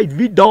Bybelse tyd,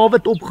 wie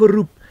Dawid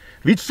opgeroep,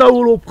 wie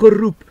Saul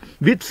opgeroep,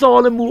 wie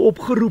Salomo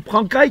opgeroep,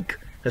 gaan kyk.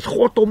 Dis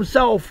God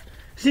homself.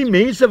 Sien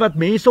mense wat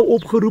mense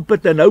opgeroep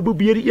het, en nou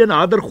probeer die een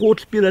harder God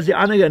speel as die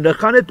ander, en dan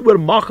gaan dit oor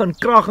mag en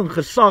krag en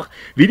gesag,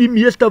 wie die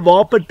meeste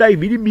wapentuig,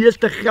 wie die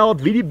meeste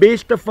geld, wie die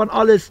beste van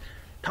alles.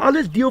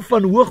 Alles deel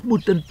van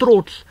hoogmoed en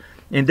trots.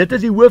 En dit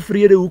is die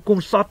hoofrede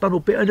hoekom Satan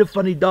op die einde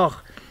van die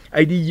dag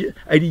uit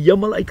die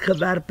hemel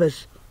uitgewerp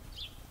is.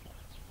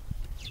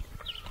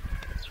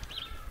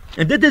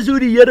 En dit is hoe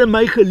die Here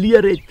my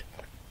geleer het,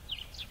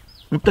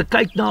 om te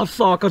kyk na 'n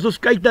saak. As ons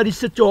kyk na die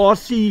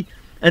situasie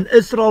in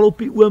Israel op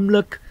die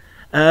oomblik,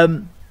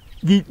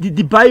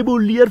 die Bybel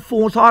leer vir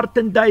ons hard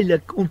en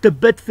duidelik om te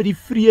bid vir die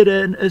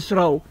vrede in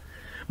Israel.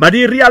 Maar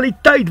die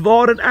realiteit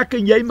waarin ek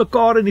en jy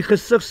mekaar in die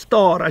gesig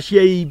staar, as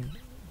jy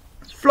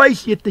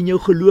vleis eet in jou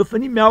geloof en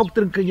nie melk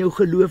drink in jou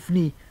geloof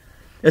nie,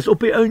 is op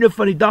die einde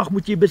van die dag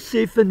moet jy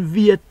besef en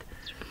weet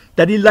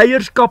dat die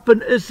leierskap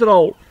in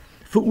Israel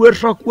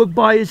veroorsaak ook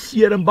baie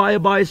seer en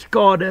baie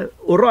skade.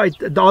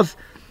 Alright, daar's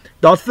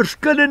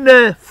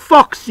verskillende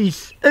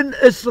faksies in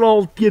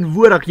Israel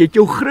teenwoordig. Jy het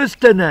jou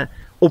Christene,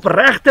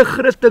 opregte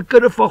Christen,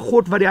 kinders van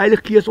God wat die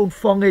Heilige Gees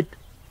ontvang het.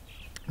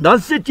 Dan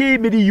sit jy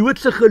met die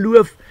Joodse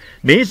geloof,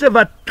 mense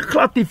wat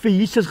glad nie vir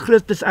Jesus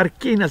Christus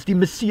erken as die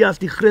Messias,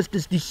 die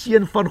Christus, die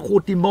Seun van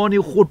God, die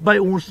Immanuel, God by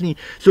ons nie.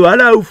 So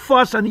hulle hou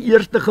vas aan die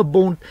eerste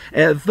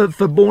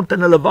verbond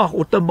en hulle wag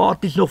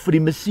outomaties nog vir die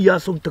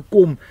Messias om te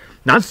kom.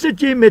 Dan sit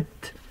jy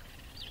met,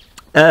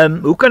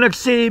 hoe kan ek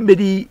sê, met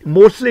die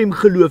moslim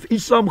geloof,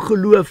 islam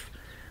geloof,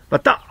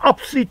 wat 'n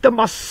absolute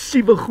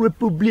massiewe groot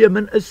probleem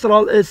in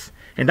Israel is.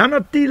 En dan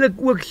natuurlik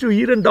ook so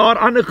hier en daar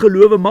ander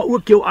gelowe, maar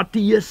ook jou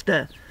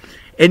ateïste.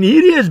 En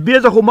hierdie is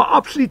besig om 'n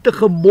absolute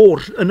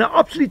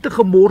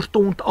gemors te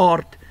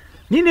ontaard.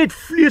 Nie net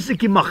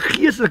vleeslik, maar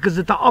geestelik is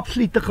dit 'n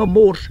absolute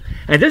gemors.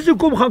 En dis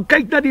hoekom gaan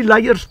kyk na die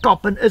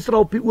leierskap in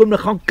Israel op die oomblik,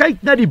 gaan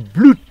kyk na die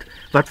bloed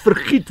wat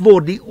vergiet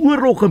word, die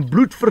oorlog en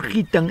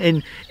bloedvergieting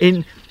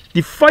en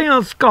die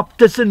vyandskap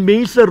tussen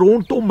mense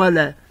rondom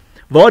hulle.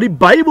 Waar die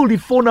Bybel, die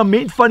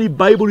fondament van die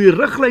Bybel, die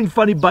riglyn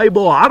van die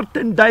Bybel hard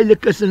en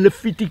duidelik is in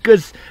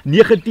Levitikus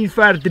 19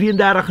 vers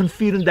 33 en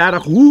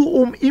 34, hoe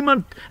om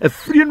iemand, 'n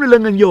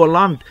vreemdeling in jou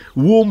land,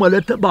 hoe om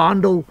hulle te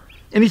behandel.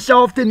 En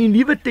dieselfde in die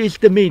Nuwe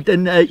Testament,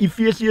 in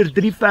Efesiërs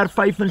 3 vers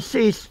 5 en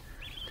 6,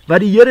 waar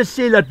die Here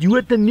sê dat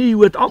Jood en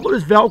nie-Jood, almal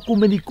is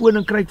welkom in die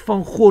koninkryk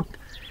van God.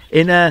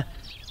 En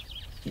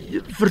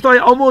verstaan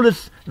jy, almal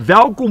is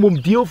welkom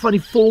om deel van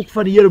die volk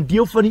van die Here, om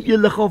deel van die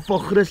eeuliggaam van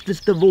Christus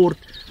te word.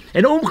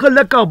 En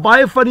ongelukkig,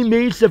 baie van die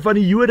mense, van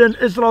die Jode in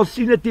Israel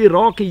sien dit nie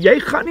raak. Jy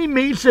gaan nie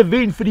mense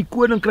wen vir die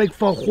koninkryk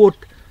van God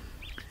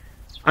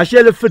as jy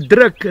hulle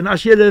verdruk en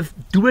as jy hulle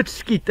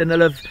doodskiet en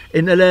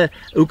hulle,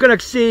 hoe kan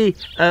ek sê,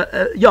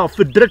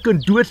 verdruk en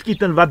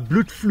doodskiet en wat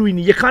bloed vloei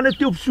nie. Jy gaan dit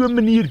nie op so 'n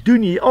manier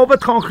doen nie. Al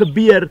wat gaan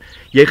gebeur,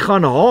 jy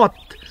gaan haat,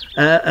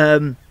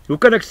 hoe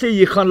kan ek sê,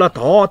 jy gaan laat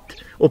haat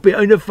op die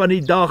einde van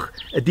die dag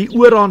die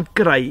oorhand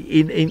kry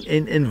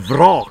en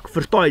wraak,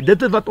 verstaan jy,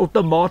 dit is wat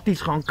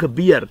outomaties gaan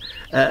gebeur,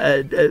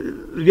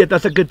 weet,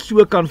 as ek dit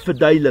so kan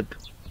verduidelik.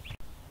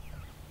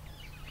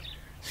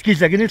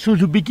 Skus, ek het net so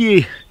 'n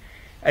bietjie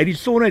uit die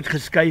son uit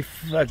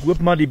geskuif, ek hoop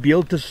maar die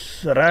beeld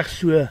is reg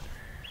so,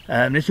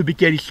 Net so 'n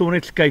bietjie uit die son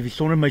uitskuif, die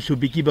son het my so 'n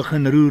bietjie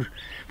begin roer.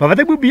 Maar wat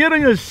ek probeer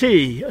aan jou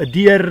sê,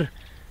 deur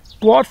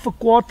kwaad vir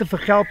kwaad te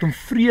vergeld om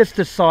vrees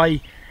te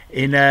saai,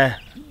 en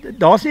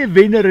daar's nie 'n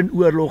wenner in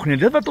oorlog nie.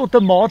 Dit wat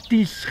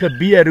outomaties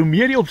gebeur, hoe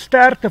meer jy op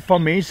sterkte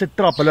van mense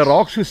trap, hulle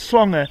raak so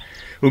slange,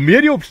 hoe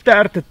meer jy op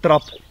sterkte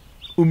trap,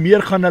 hoe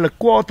meer gaan hulle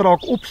kwaad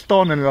raak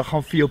opstaan en hulle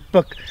gaan vir jou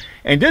pik.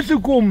 En dis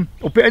hoekom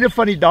op die einde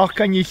van die dag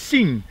kan jy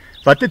sien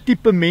wat 'n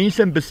tipe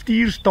mense in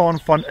bestuur staan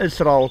van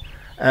Israel.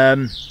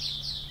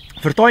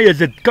 Verstaan jy, is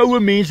dit koue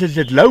mense, is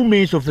dit lou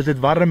mense of is dit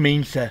warm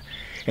mense?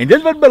 En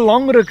dit wat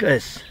belangrik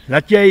is,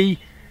 dat jy,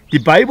 die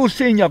Bybel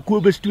sê in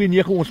Jakobus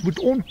 2:9, ons moet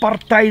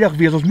onpartydig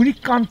wees, ons moet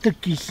nie kante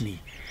kies nie.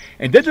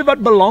 En dit is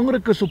wat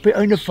belangrik is op die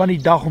einde van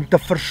die dag, om te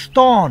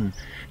verstaan,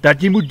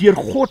 dat jy moet deur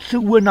God se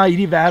oë na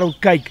hierdie wêreld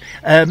kyk.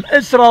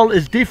 Israel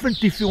is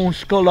definitief nie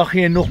onskuldig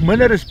nie, en nog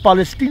minder is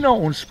Palestina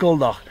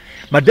onskuldig.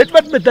 Maar dit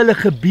wat met hulle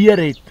gebeur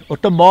het,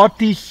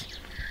 outomaties,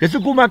 dis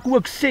hoekom ek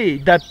ook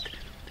sê, dat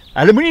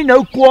hulle moenie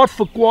nou kwaad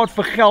vir kwaad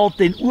vergeld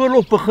en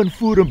oorlog begin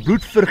voer en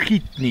bloed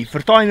vergiet nie.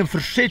 Verstaan jy, en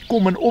verset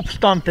kom in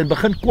opstand en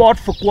begin kwaad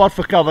vir kwaad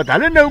vergeld. Wat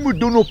hulle nou moet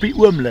doen op die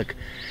oomblik,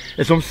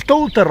 is om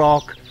stil te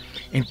raak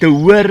en te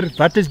hoor,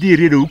 wat is die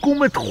rede?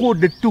 Hoekom het God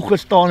dit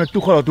toegestaan en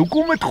toegelaat?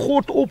 Hoekom het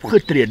God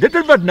opgetree? Dit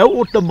is wat nou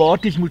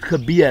outomaties moet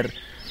gebeur.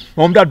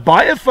 Maar omdat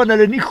baie van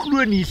hulle nie glo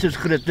in Jesus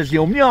Christus nie,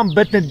 hom nie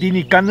aanbid en dien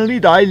nie, kan hulle nie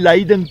daai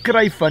lyding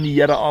kry van die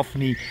Here af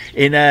nie.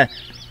 En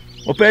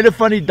op die einde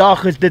van die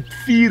dag is dit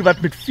vuur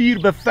wat met vuur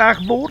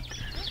beveg word,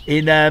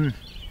 en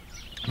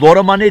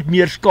word maar net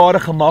meer skade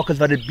gemaak as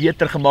wat dit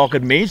beter gemaak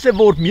het. Mense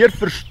word meer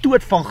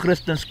verstoot van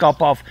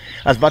Christenskap af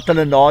as wat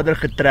hulle nader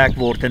getrek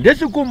word. En dis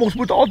hoekom ons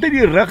moet altyd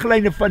die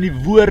riglyne van die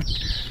woord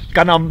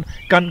kan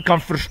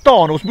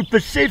verstaan. Ons moet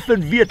besef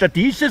en weet dat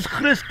Jesus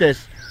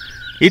Christus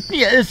het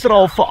nie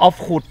Israel vir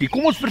afgod nie.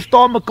 Kom ons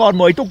verstaan mekaar,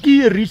 maar hy het ook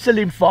nie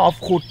Jerusalem vir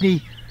afgod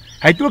nie.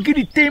 Hy het ook nie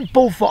die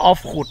tempel vir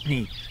afgod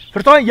nie.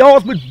 Verstaan, ja,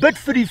 ons moet bid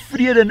vir die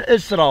vrede in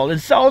Israel, en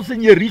selfs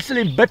in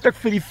Jerusalem bid ek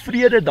vir die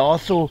vrede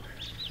daarso,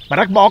 maar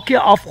ek maak nie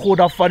afgod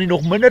daarvan nie,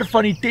 nog minder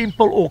van die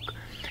tempel ook.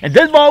 En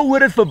dit waaroor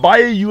dit vir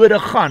baie Jode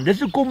gaan,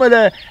 dis hoekom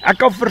hulle, ek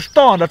kan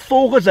verstaan, dat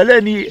volgens hulle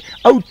in die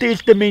Ou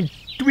Testament,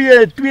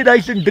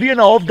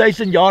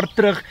 3.500 jaar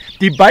terug,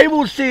 die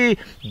Bybel sê,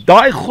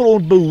 daai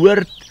grond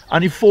behoort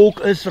aan die volk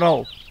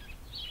Israel.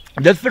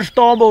 Dit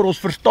verstaan waar ons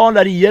verstaan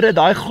dat die Here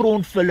daai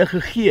grond vir hulle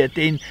gegee het,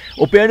 en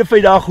op die einde van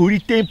die dag hoe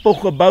die tempel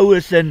gebou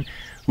is, en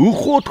hoe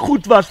God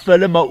goed was vir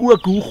hulle, maar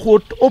ook hoe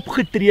God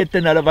opgetree het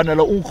in hulle, wanneer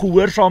hulle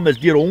ongehoorsaam is,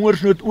 deur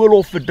hongersnood,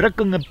 oorlog,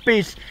 verdrukking en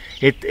pes,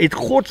 het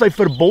God sy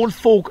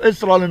verbondsvolk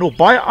Israel en nog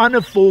baie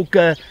ander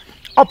volke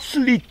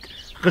absoluut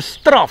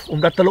gestraf,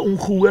 omdat hulle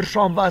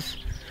ongehoorsaam was.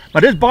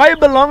 Maar dit is baie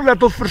belangrik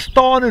dat ons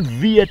verstaan en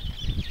weet,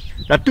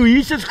 dat toe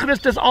Jesus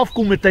Christus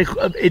afkom, het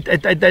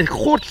hy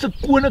God se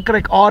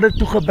koninkryk aarde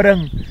toe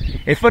gebring.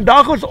 En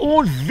vandag is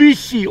ons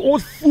visie,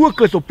 ons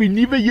fokus op die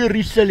nuwe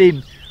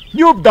Jerusalem,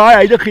 nie op daai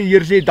heilige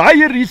Jerusalem. Daai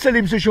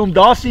Jerusalem, soos jy hom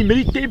daar sien,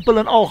 met die tempel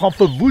en al, gaan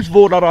verwoes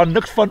word, dat daar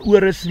niks van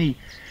oor is nie.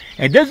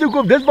 En dis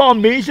hoekom, dis waar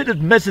mense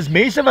dit mis, is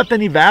mense wat in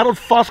die wêreld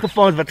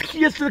vasgevang is, wat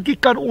geestelik nie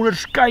kan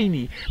onderskei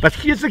nie, wat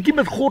geestelik nie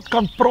met God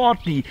kan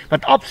praat nie,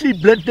 wat absoluut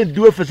blind en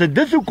doof is. En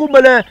dis hoekom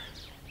hulle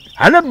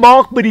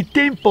maak met die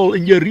tempel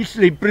in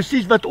Jerusalem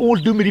presies wat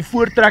ons doen met die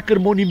Voortrekker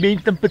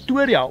Monument in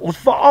Pretoria. Ons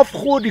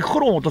verafgod die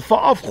grond, ons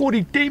verafgod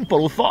die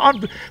tempel, ons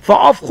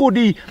verafgod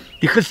die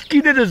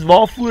geskiedenis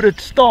waarvoor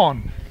dit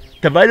staan,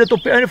 terwyl dit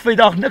op die einde van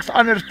die dag niks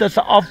anders as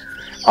 'n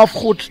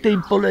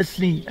afgodstempel is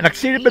nie. En ek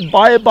sê dit met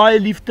baie, baie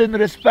liefde en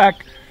respek.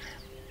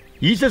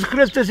 Jesus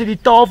Christus het die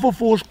tafel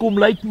vir ons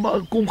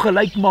kom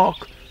gelyk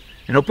maak.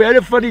 En op die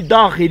einde van die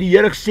dag het die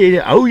Here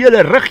gesê, hou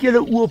julle, rig julle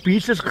oë op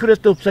Jesus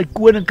Christus, op sy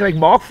koninkryk,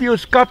 maak vir jou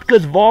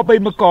skatkis waar by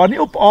mekaar, nie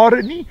op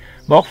aarde nie,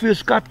 maak vir jou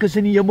skatkis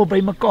in die hemel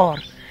by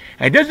mekaar.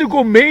 En dis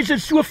hoekom mense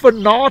so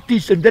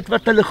fanaties in dit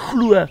wat hulle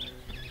glo,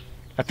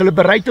 dat hulle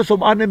bereid is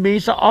om ander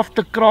mense af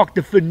te kraak,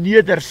 te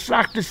verneder,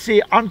 sleg te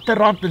sê, aan te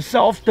rand en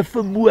selfs te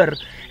vermoor.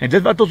 En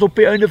dit wat ons op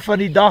die einde van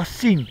die dag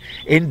sien.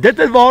 En dit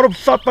is waarop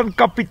Satan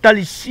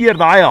kapitaliseer,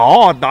 daai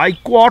haat, daai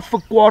kwaad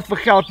vir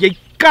geld. Jy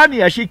kan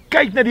nie, as jy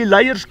kyk na die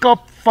leierskap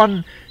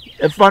van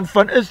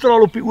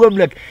Israel op die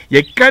oomblik,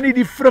 jy kan nie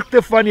die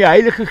vrugte van die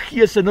Heilige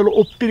Gees in hulle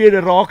optrede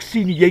raak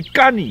sien nie, jy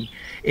kan nie.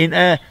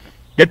 En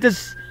dit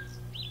is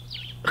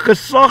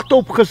geslagte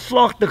op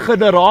geslagte,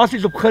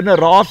 generasies op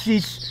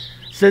generasies,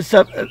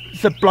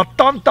 se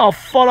platante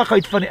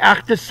afvalligheid van die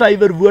egte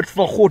suiwer woord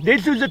van God,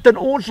 net soos dit in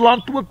ons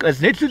land ook is,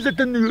 net soos dit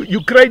in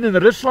Oekraïne en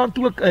Rusland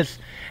ook is.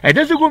 En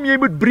dis hoekom jy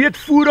moet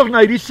breedvoerig na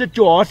hierdie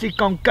situasie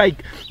kan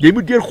kyk. Jy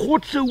moet deur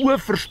God se oë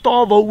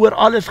verstaan waaroor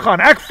alles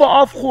gaan. Ek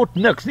verafgod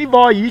niks, nie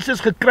waar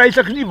Jesus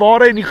gekruisig, nie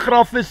waar hy in die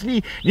graf is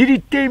nie, nie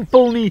die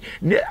tempel nie,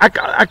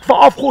 ek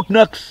verafgod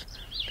niks.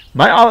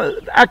 My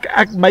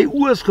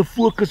oë is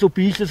gefokus op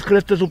Jesus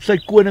Christus, op sy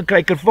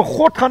koninkryk, en vir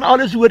God gaan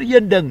alles oor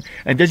een ding,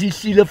 en dis die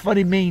siele van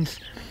die mens.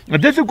 En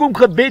dis hoekom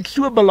gebed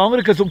so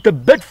belangrik is, om te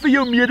bid vir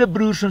jou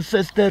medebroers en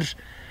susters,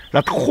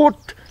 dat God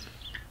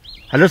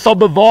hulle sal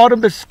bewaar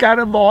en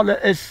beskerm waar hulle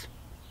is,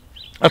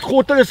 Dat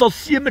God hulle sal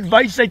seën met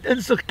wysheid,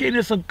 insig,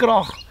 kennis en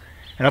krag.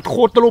 En dat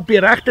God hulle op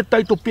die regte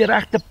tyd, op die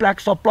regte plek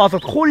sal plaas.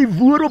 Dat God die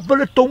woord op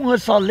hulle tonge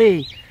sal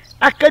lê.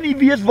 Ek kan nie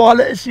weet waar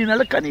hulle is nie, en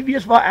hulle kan nie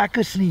weet waar ek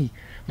is nie.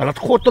 Maar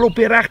dat God hulle op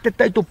die regte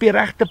tyd, op die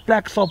regte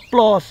plek sal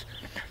plaas,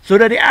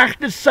 sodat die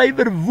egte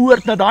suiwer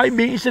woord na daai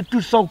mense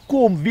toe sal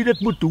kom, wie dit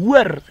moet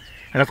hoor.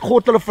 En dat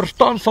God hulle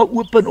verstand sal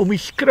open om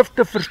die skrif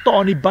te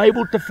verstaan, die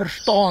Bybel te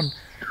verstaan.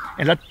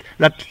 En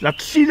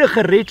dat siele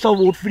gered sal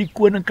word vir die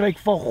koninkryk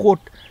van God.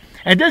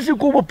 En dis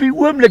hoekom op die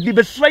oomblik die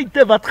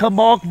besluite wat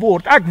gemaak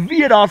word. Ek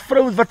weet daar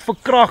vrouens wat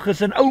verkrag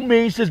is en ou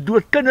mense is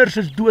dood, kinders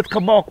is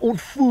doodgemaak,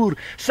 ontvoer,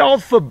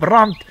 self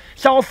verbrand,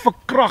 self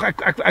verkrag.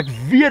 Ek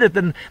weet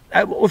dit en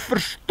ons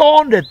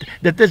verstaan dit.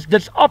 Dit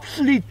is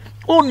absoluut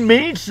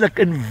onmenslik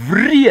en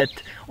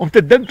wreed om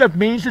te dink dat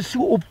mense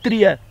so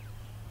optree.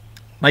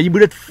 Maar jy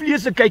moet dit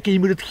vleeslik kyk en jy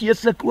moet dit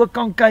geestelik ook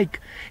kan kyk.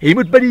 En jy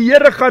moet by die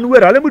Here gaan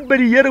hoor. Hulle moet by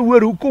die Here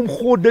hoor hoekom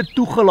God dit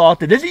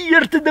toegelaat het. Dis die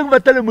eerste ding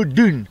wat hulle moet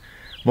doen.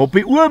 Maar op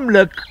die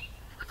oomblik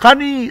gaan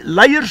die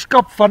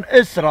leierskap van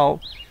Israel,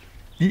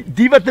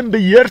 die wat in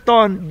beheer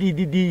staan,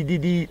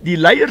 die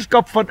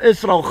leierskap van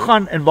Israel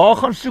gaan, en waar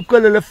gaan soek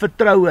hulle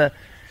vertroue?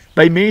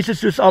 By mense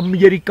soos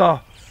Amerika.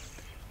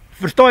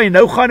 Verstaan jy,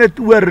 nou gaan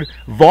dit oor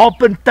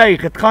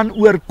wapentuig, het gaan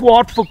oor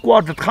kwaad vir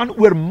kwaad, het gaan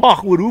oor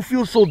mag, oor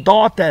hoeveel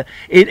soldate,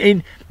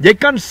 en jy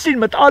kan sien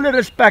met alle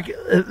respek,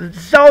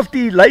 selfs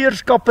die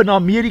leierskap in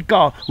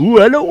Amerika, hoe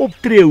hulle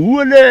optree,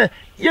 hoe hulle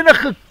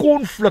enige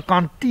konflik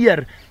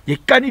hanteer. Jy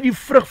kan nie die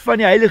vrug van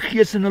die Heilige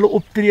Gees in hulle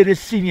optrede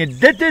sien nie.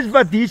 Dit is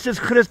wat Jesus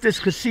Christus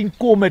gesien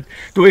kom het,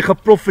 toe hy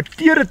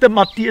geprofeteer het in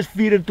Matteus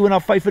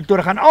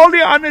 24:25, en al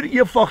die ander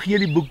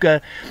evangelieboeke,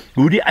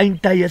 hoe die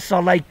eindtye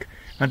sal lyk.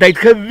 Want hy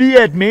het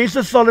geweet,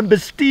 mense sal in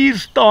bestuur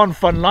staan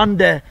van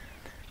lande.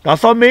 Daar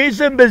sal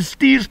mense in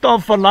bestuur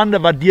staan van lande,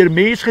 wat deur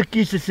mens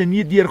gekies is en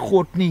nie deur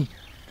God nie.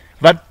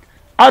 Wat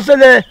as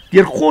hulle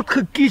deur God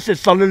gekies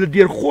is, sal hulle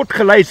deur God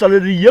gelei, sal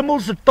hulle die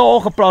hemelse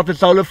taal gepraat het,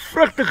 sal hulle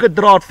vrugte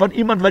gedra het van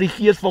iemand wat die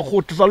gees van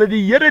God, sal hulle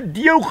die Here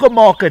deel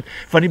gemaak het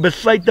van die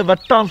besluite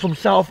wat tans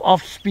homself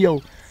afspeel.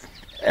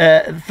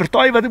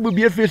 Verstaan jy wat ek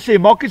probeer vir jou sê?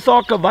 Maak nie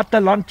saak wat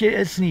 'n land jy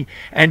is nie.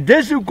 En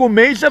dis hoekom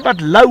mense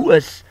wat lou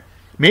is,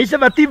 mense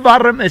wat nie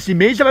warm is, die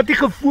mense wat nie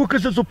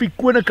gefokus is op die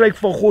koninkryk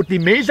van God, die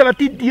mense wat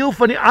nie deel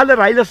van die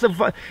allerheiligste,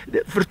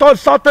 verstaan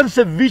Satan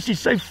se visie,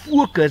 sy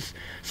fokus,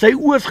 sy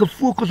oë is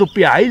gefokus op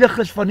die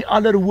heiliges van die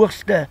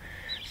allerhoogste,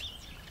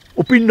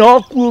 op die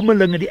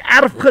nakomelinge, die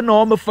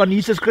erfgename van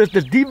Jesus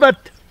Christus, die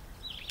wat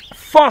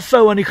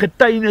vashou aan die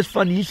getuienis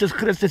van Jesus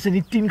Christus in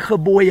die 10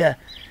 gebooie.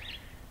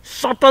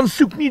 Satan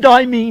soek nie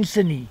daai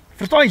mense nie.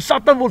 Verstaan jy,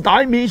 Satan wil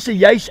daai mense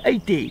juis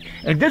uit hê.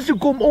 En dis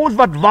hoekom ons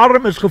wat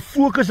warm is,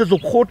 gefokus is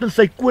op God en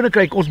sy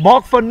koninkryk. Ons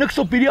maak van niks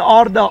op hierdie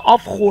aarde 'n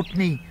afgod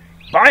nie.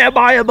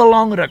 Baie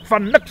belangrik.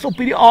 Van niks op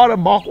hierdie aarde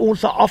maak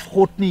ons 'n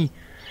afgod nie.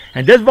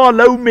 En dis waar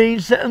lou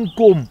mense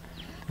inkom,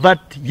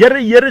 wat Here,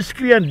 Here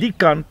skree aan die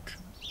kant.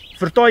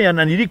 Verstaan jy, en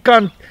aan hierdie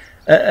kant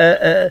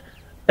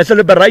is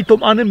hulle bereid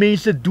om ander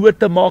mense dood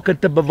te maak en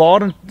te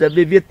bewaar en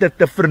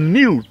te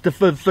verniel, te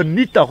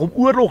vernietig, om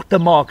oorlog te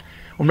maak.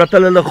 Omdat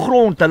hulle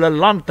grond, hulle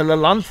land, hulle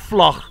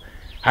landsvlag,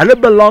 hulle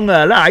belange,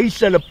 hulle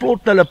huise, hulle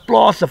plotte, hulle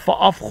plase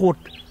verafgod.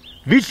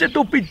 Wie sit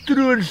op die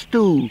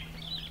troonstoel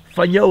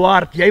van jou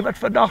hart? Jy wat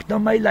vandag na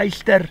my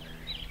luister.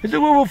 Dis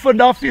ook wat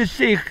vandag vir jou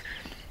sê,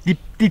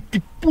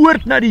 die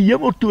poort na die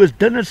hemel toe is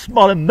dun en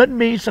smal en min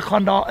mense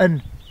gaan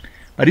daarin.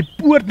 Maar die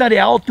poort na die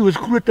hel toe is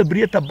groot en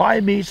breed en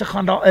baie mense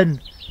gaan daarin.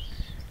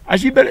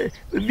 As jy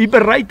wie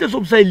bereid is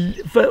om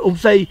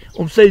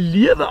sy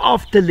lewe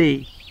af te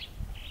lê,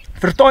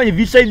 verstaan jy,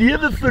 wie sy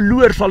lewe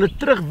verloor, sal dit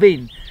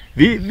terugwen.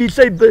 Wie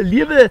sy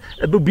lewe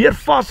probeer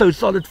vashou,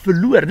 sal dit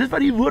verloor. Dit is wat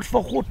die woord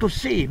van God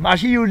ons sê. Maar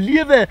as jy jou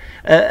lewe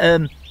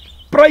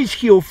prys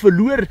gee of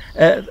verloor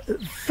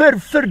vir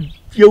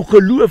jou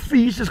geloof vir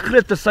Jesus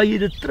Christus, sal jy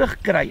dit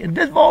terugkry. En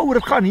dit waaroor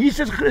dit gaan.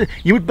 Jesus Christus,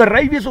 jy moet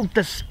bereid wees om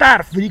te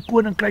sterf vir die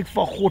koninkryk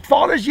van God.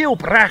 Veral as jy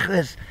opreg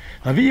is.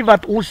 Maar weet jy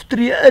wat, ons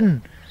tree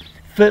in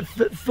vir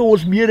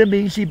ons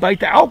medemense hier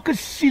buite. Elke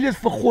siel is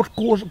vir God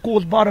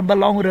kosbaar en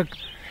belangrik.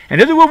 En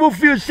dit is wat ek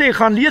vir jou sê,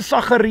 gaan lees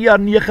Sagaria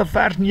 9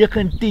 vers 9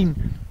 en 10.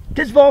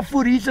 Dit is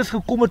waarvoor Jesus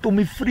gekom het om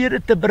die vrede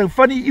te bring,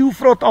 van die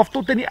Eufraat af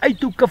tot in die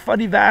uithoeke van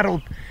die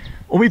wêreld,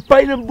 om die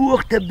pyl en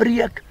boog te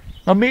breek.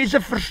 Maar mense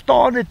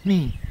verstaan dit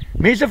nie.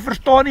 Mense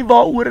verstaan nie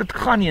waaroor dit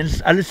gaan nie.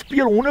 Hulle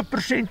speel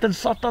 100% in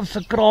Satan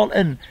se kraal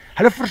in.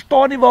 Hulle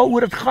verstaan nie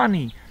waaroor dit gaan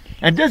nie.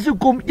 En dis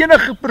hoekom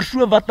enige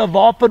persoon wat 'n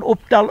wapen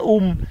optel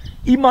om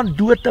iemand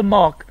dood te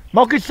maak,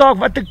 maak nie saak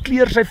wat 'n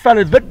kleur sy vel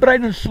het, wit,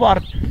 bruin en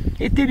swart,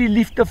 het nie die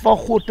liefde van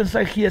God in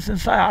sy gees en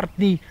sy hart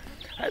nie.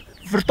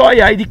 Verstaan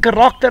jy, hy die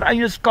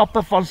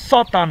karaktereienskappe van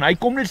Satan, hy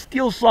kom net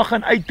steel, slag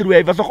en uitroei,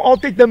 hy was nog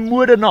altyd 'n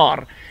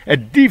moordenaar,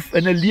 'n dief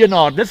en 'n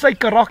leenaar, dis sy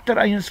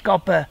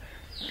karaktereienskappe.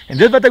 En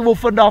dit wat ek wil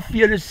vandag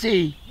vir julle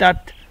sê,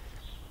 dat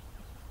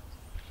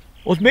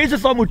ons mense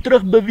sal moet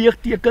terugbeweeg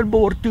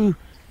tekenbord toe.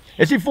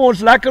 Is nie vir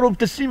ons lekker om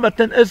te sien wat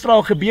in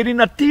Israel gebeur nie?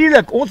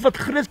 Natuurlik, ons wat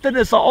Christen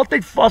is, sal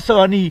altyd vashou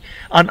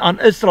aan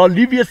Israel,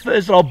 lief wees vir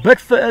Israel,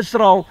 bid vir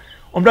Israel.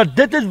 omdat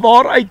dit is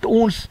waaruit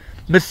ons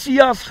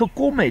Messias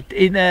gekom het,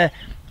 en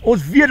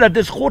ons weet dat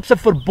dit is God se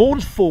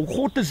verbondsvolk,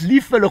 God is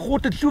lief vir hulle,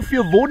 God het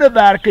soveel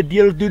wonderwerke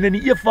deel doen in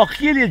die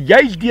evangelie,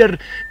 juist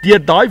deur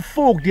daai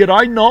volk, deur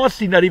daai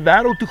nasie na die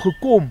wêreld toe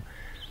gekom,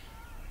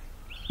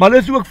 maar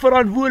hulle is ook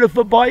verantwoordelik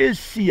vir baie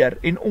seer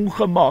en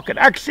ongemak,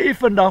 en ek sê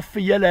vandag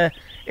vir julle,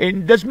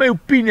 en dis my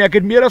opinie, ek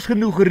het meer as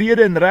genoeg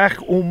rede en reg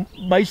om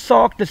my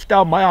saak te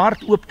stel, my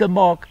hart oop te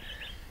maak,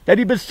 dat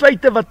die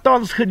besluite wat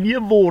tans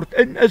geneem word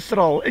in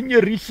Israel, in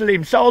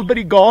Jerusalem, selfs by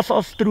die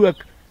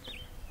Gaza-strook,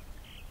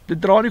 dit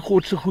dra nie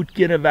God se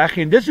goedkeuring weg,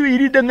 en dis hoe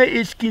hierdie dinge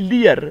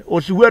eskaleer.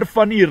 Ons hoor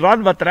van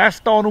Iran wat reg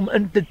staan om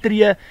in te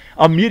tree,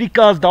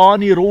 Amerika is daar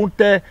in die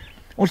ronde,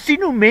 ons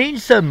sien hoe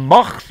mense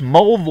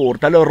magsmal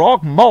word, hulle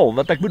raak mal,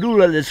 wat ek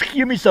bedoel, hulle is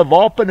chemiese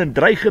wapen en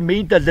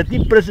dreigemente, as dit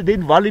nie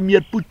president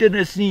Vladimir Putin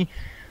is nie,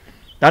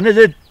 dan is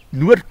dit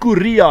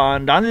Noord-Korea,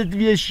 en dan is dit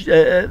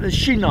weer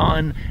China,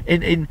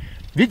 en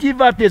weet jy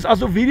wat, is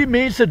asof hierdie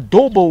mense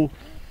dobbel,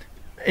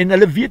 en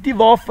hulle weet nie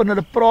waarvan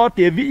hulle praat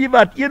nie, weet jy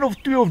wat, 1 of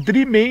 2 of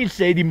 3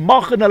 mense het die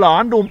mag in hulle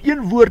hande om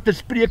een woord te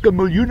spreek, en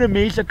miljoene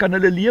mense kan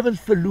hulle lewens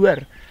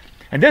verloor,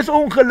 en dis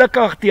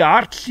ongelukkig die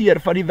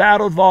hartseer van die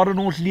wêreld waarin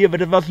ons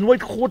lewe, dit was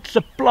nooit God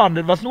se plan,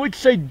 dit was nooit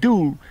sy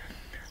doel,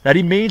 dat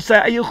die mens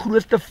sy eie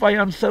grootste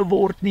vyand sou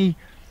word nie,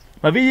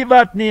 maar weet jy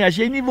wat, nee, as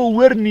jy nie wil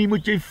hoor nie,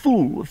 moet jy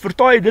voel,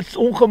 verstaan jy, dit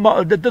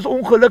is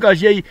ongelukkig,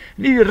 as jy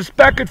nie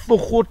respek het vir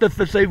God en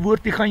vir sy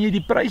woord, die gaan jy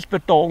die prys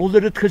betaal, ons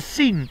het dit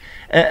gesien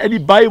in die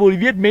Bybel,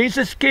 jy weet,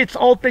 mense skets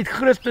altyd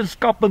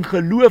Christenskap en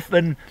geloof,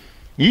 en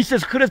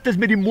Jesus Christus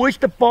met die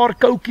mooiste paar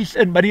koutjies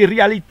in, maar die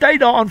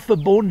realiteit daaraan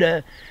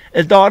verbonde,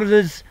 is daar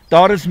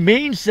is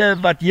mense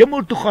wat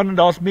hemel toe gaan, en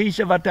daar is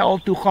mense wat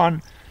hel toe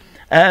gaan,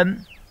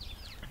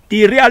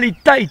 die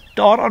realiteit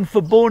daaraan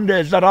verbonde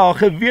is, dat daar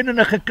geween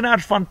en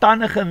geknars van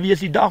tande gaan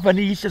wees, die dag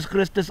wanneer Jesus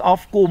Christus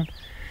afkom,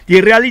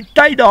 die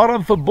realiteit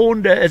daaraan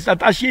verbonde is,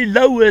 dat as jy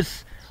lou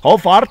is,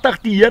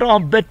 halfhartig die Here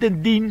aanbid en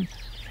dien,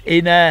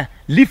 en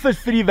lief is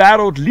vir die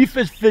wêreld, lief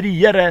is vir die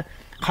Here,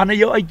 gaan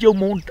hy jou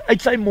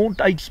uit sy mond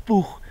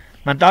uitspoeg,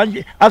 want dan,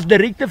 as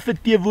direkte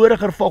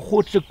verteenwoordiger van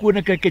God se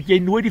koninkryk, het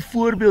jy nooit die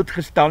voorbeeld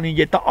gestel nie,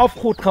 jy het 'n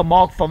afgod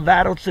gemaak van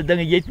wêreldse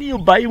dinge, jy het nie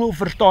jou Bybel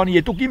verstaan nie, jy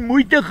het ook nie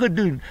moeite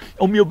gedoen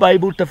om jou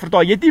Bybel te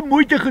verstaan, jy het nie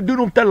moeite gedoen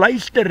om te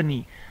luister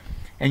nie,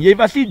 en jy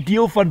was nie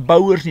deel van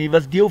bouers nie, jy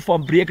was deel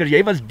van brekers,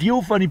 jy was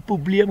deel van die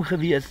probleem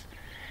gewees,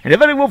 en dit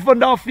wil ek wil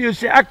vandag vir jou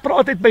sê, ek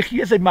praat uit my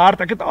gees uit my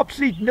hart, ek het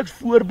absoluut niks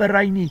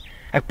voorberei nie,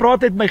 ek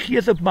praat uit my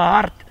gees uit my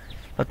hart,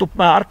 wat op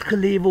my hart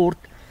gelê word,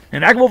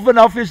 en ek wil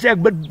vandag vir jou sê,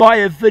 ek bid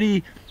baie vir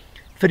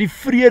die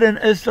vrede in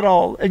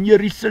Israel, in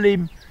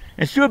Jerusalem,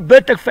 en so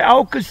bid ek vir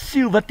elke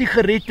siel wat nie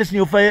gered is nie,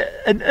 of hy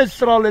in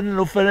Israel en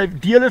of hy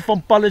deel is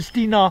van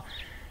Palestina,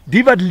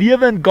 die wat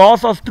lewe in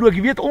Gaza-strook,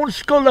 jy weet,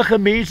 onskuldige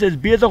mense is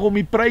besig om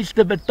die prys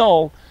te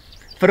betaal,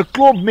 vir 'n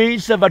klomp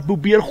mense wat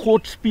probeer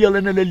God speel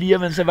in hulle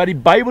lewens, en wat die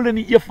Bybel en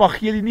die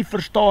evangelie nie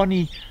verstaan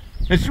nie,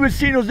 en so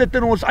sien ons dit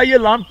in ons eie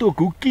land ook,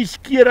 hoe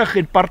kieskeurig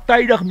en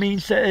partydig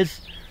mense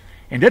is,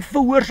 en dit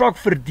veroorsaak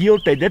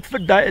verdeeldheid,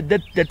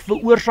 dit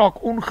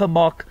veroorsaak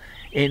ongemak,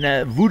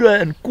 en woede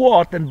en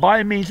kwaad in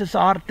baie mense se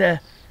harte.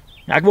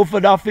 Ek wil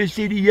vandag vir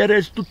sê, die Here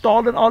is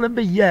totaal en al in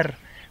beheer,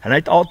 en hy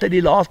het altyd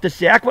die laaste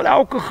sê, ek wil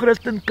elke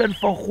Christen kind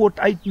van God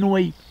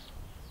uitnooi,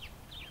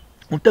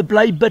 om te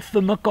bly bid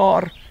vir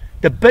mekaar,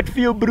 te bid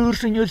vir jou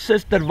broers en jou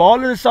suster, waar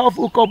hulle self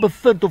ook al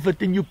bevind, of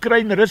het in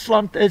Oekraïne,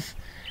 Rusland is,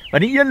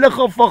 want die een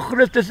liggaam van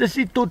Christus is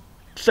nie tot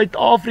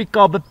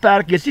Suid-Afrika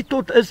beperk, is nie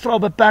tot Israel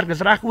beperk,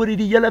 is reg oor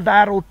die hele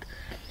wêreld,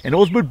 en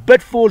ons moet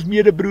bid vir ons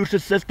medebroers en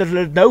susters,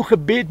 hulle het nou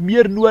gebed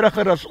meer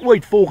nodiger as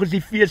ooit, volgens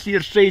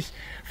Efesiërs 6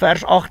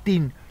 vers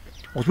 18,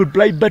 ons moet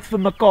bly bid vir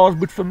mekaar, ons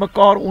moet vir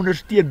mekaar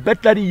ondersteun,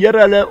 bid dat die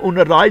Here hulle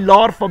onder daai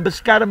laar van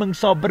beskerming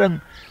sal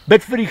bring,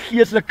 bid vir die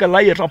geestelike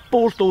leiers,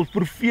 apostels,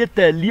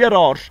 profete,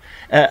 leraars,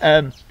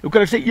 hoe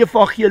kan ek sê,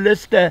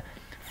 evangeliste,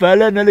 vir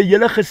hulle en hulle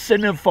hele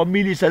gesinne en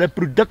families, hulle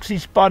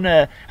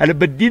produksiespanne, hulle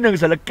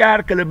bedienings, hulle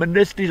kerk, hulle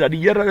ministries, dat die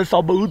Here hulle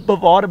sal behoed,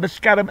 bewaar en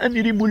beskerm in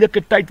hierdie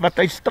moeilike tyd, wat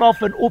hy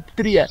straf en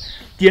optree,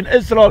 teen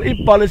Israel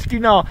en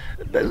Palestina.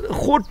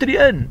 God tree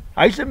in,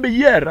 hy is in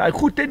beheer, hy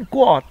goed en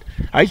kwaad,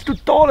 hy is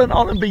totaal en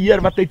al in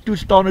beheer, wat hy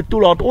toestaan en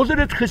toelaat. Ons het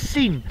dit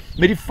gesien,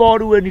 met die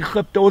Farao in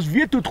Egypte, ons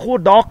weet hoe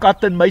God daar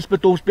kat en muis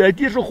met hom speel, hy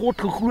het eers in God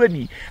geglo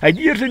nie, hy het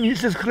eers in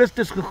Jesus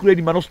Christus geglo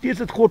nie, maar nog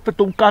steeds het God met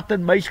hom kat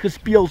en muis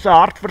gespeel, sy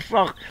hart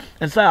versag,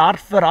 en sy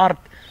hart verhard,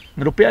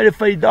 en op die einde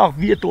van die dag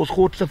weet ons,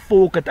 God se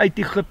volk het uit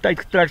Egypte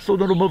uitgetrek,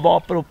 sonder om 'n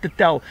wapen op te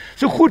tel,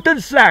 so goed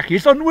en sleg, jy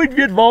sal nooit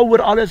weet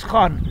waaroor alles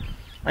gaan,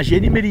 as jy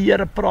nie met die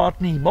Here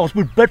praat nie, maar ons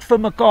moet bid vir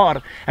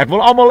mekaar. Ek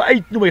wil almal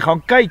uitnooi,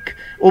 gaan kyk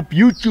op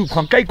YouTube,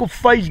 gaan kyk op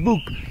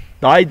Facebook,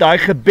 Daai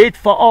gebed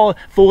vir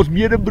ons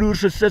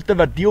medebroers en susters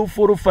wat deel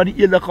vorm van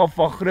die een liggaam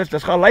van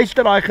Christus. Gaan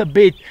luister daai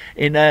gebed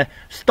en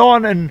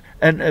staan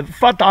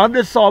vat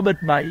hande saam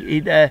met my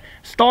en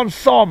staan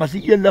saam as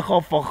die een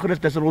liggaam van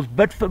Christus en ons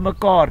bid vir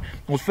mekaar.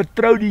 Ons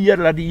vertrou die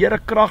Here dat die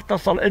Here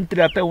kragtig sal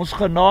intree, dat hy ons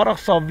genadig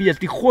sal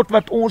wees. Die God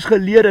wat ons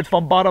geleer het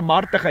van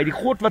barmhartigheid, die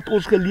God wat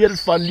ons geleer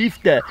het van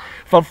liefde,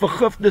 van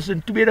vergifnis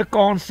en tweede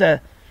kanse,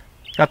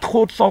 dat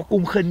God sal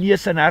kom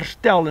genees en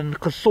herstel en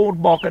gesond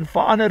maak en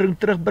verandering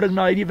terugbring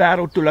na hierdie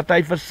wêreld toe, dat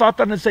hy vir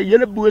Satan en sy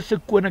hele bose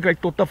koninkryk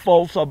tot 'n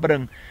val sal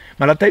bring,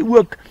 maar dat hy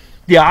ook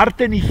die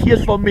harte en die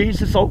gees van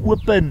mense sal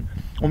open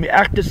om die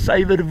egte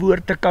suiwer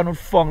woord te kan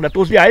ontvang, dat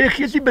ons die Heilige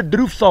Gees nie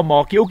bedroef sal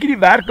maak nie, ook nie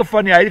die werke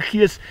van die Heilige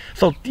Gees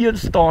sal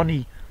teenstaan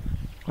nie,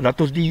 en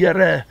dat ons die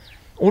Here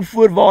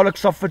onvoorwaardelik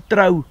sal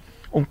vertrou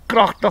om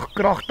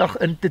kragtig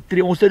in te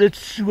tree. Ons het dit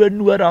so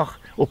nodig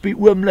op die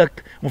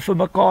oomblik om vir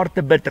mekaar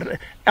te bid.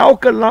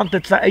 Elke land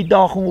het sy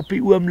uitdaging op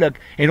die oomblik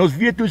en ons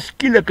weet hoe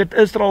skielik het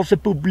Israel se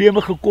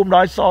probleme gekom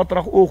daai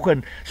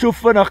Saterdagoggend. So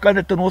vinnig kan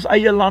dit in ons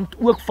eie land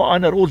ook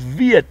verander. Ons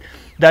weet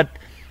dat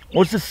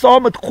ons is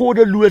saam met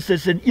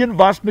goddeloses in een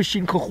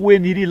wasmasjien gegooi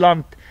in hierdie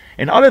land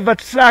en alles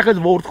wat sleg is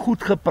word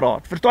goed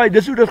gepraat. Verstaan jy,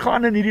 dis hoe dit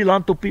gaan in hierdie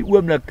land op die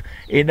oomblik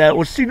en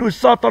ons sien hoe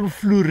Satan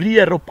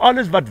floreer op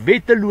alles wat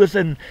wetteloos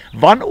en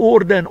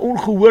wanorde en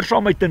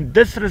ongehoorsaamheid en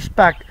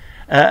disrespek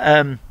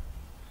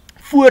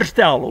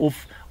voorstel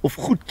of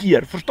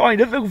goedkeur. Verstaan jy,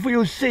 dit wil ek vir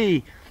jou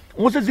sê,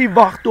 ons is die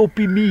wagte op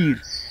die muur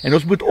en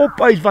ons moet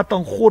opwys wat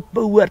aan God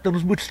behoort en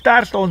ons moet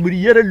sterk staan, ons moet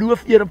die Here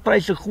loof, eer en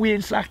prys in goeie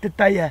en slegte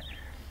tye.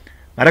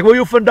 Maar ek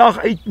wil jou vandag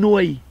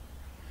uitnooi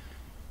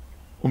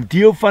om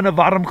deel van 'n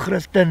warm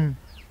Christen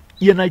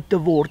eenheid te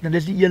word, en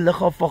dis die een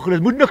liggaam van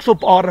Christus. Moet niks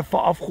op aarde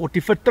veraf God,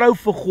 die vertrou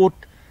vir God.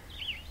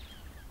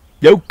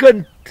 Jou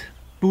kind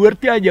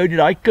behoort nie aan jou nie,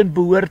 daai kind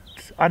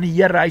behoort aan die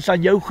Here, hy is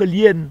aan jou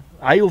geleen,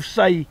 hy of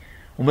sy,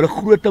 om hulle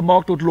groot te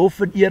maak tot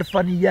lof en eer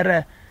van die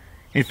Here,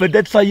 en vir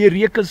dit sal jy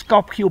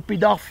rekenskap gee op die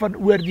dag van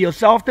oordeel,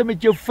 selfde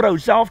met jou vrou,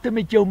 selfde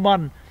met jou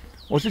man.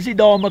 Ons is nie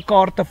daar om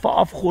mekaar te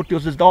veraf God,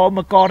 ons is daar om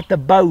mekaar te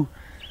bou,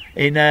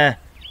 en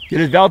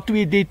julle is wel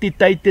twee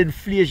identiteite in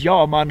vlees,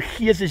 ja, maar in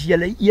gees is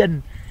julle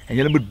een, en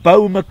julle moet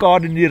bou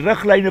mekaar in die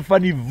riglyne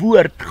van die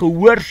woord,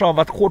 gehoorsaam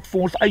wat God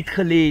vir ons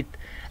uitgelê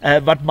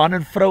het, wat man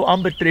en vrou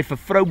aanbetref. 'n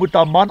Vrou moet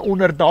haar man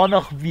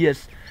onderdanig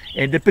wees,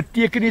 en dit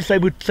beteken nie sy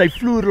moet sy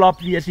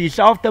vloerlap wees,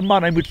 dieselfde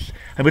man, hy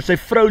moet sy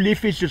vrou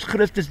lief hê soos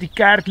Christus die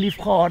kerk lief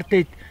gehad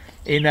het,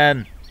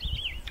 en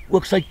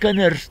ook sy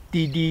kinders,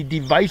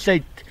 die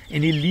wysheid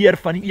en die leer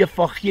van die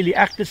evangelie,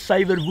 egte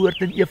suiwer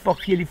woord en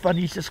evangelie van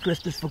Jesus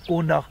Christus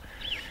verkondig.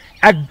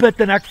 Ek bid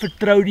en ek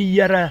vertrou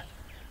die Here,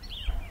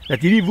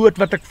 dat hierdie woord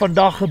wat ek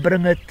vandag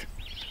gebring het,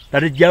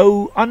 dat dit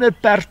jou ander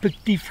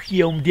perspektief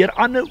gee, om deur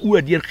ander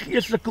oë, deur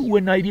geestelike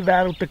oë na die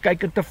wêreld te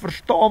kyk en te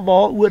verstaan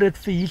waaroor dit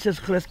vir Jesus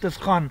Christus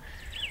gaan.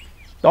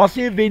 Daar's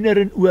nie 'n wenner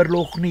in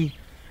oorlog nie.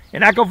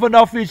 En ek kan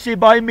vandag vir julle sê,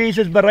 baie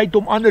mense is bereid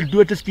om ander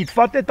dood te skiet.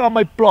 Vat dit aan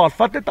my plaas,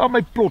 vat dit aan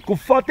my plot, kom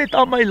vat dit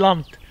aan my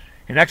land.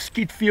 En ek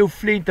skiet vir jou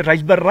flenter.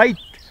 Hy's bereid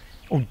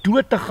om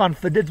dood te gaan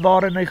vir dit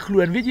waarin hy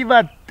glo. En weet jy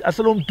wat, as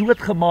hulle hom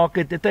doodgemaak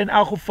het, het hy in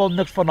elk geval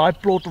niks van daai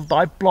plot of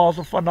daai plaas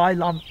of van daai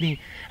land nie.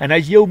 En hy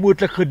is heel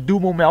moontlik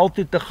gedoem om hel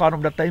toe te gaan,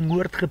 omdat hy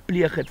moord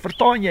gepleeg het.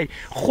 Verstaan jy,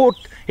 God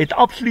het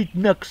absoluut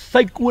niks,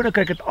 sy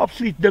koninkryk het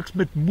absoluut niks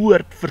met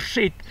moord,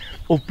 verset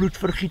of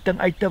bloedvergieting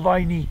uit te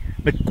waai nie,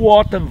 met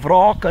kwaad en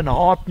wraak en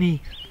haat nie.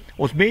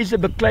 Ons mense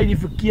beklei die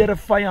verkeerde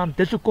vyand,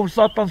 dis hoekom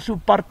Satan so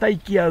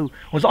partytjie hou.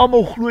 Ons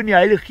almal glo in die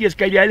Heilige Gees,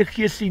 kyk die Heilige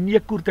Gees sien nie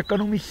koert, ek kan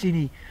hom nie sien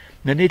nie.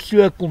 Nou net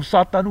so kom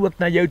Satan ook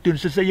na jou toe,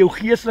 soos hy jou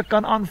geestelik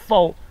kan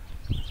aanval,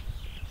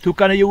 so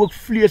kan hy jou ook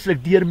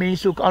vleeslik deur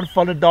mense ook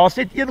aanval, en daar's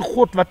net een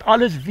God wat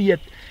alles weet,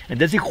 en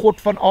dis die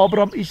God van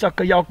Abraham,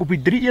 Isak en Jakob,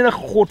 die drie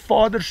enige God,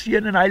 Vader,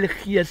 Seun en Heilige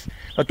Gees,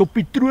 wat op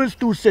die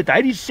troonstoel sit,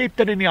 hy die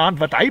scepter in die hand,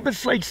 wat hy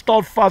besluit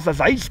staan vas, as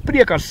hy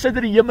spreek, dan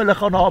sidder die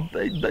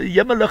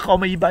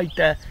hemelliggame hier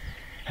buite,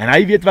 en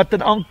hy weet wat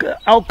in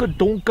elke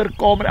donker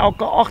kamer,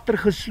 elke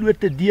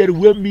agtergeslote deur,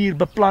 hoë muur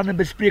beplan en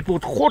bespreek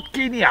word. God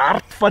ken die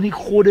hart van die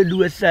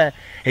goddelose,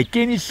 hy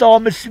ken die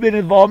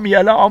sameswering waarmee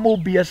hulle almal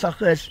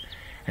besig is,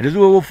 en dis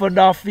hoe ek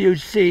vandag vir jou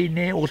sê,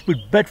 nee, ons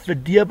moet bid vir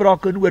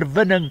deurbraak en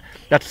oorwinning,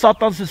 dat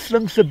Satan se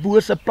slinkse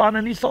bose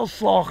planne nie sal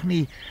slaag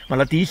nie,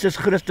 maar dat Jesus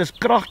Christus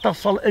kragtig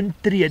sal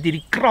intree,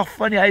 die krag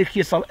van die Heilige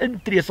Gees sal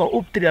intree, sal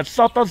optree, dat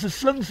Satan se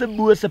slinkse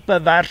bose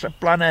perverse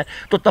planne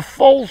tot 'n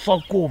val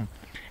sal kom,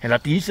 en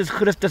dat Jesus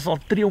Christus sal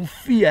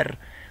triomfeer,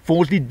 vir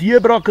ons die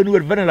deurbraak en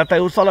oorwinning, dat hy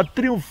ons sal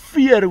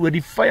triomfeer oor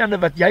die vyande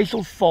wat jy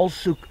sal val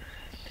soek,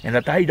 en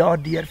dat hy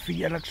daardeur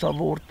verheerlik sal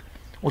word.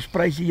 Ons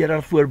prys die Here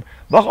daarvoor.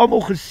 Mag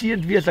almal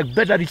geseënd wees. Ek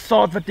bid dat die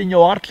saad wat in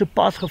jou hart so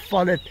pas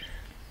geval het,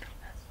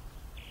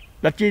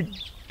 dat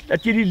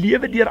jy die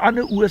lewe deur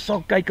ander oë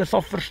sal kyk en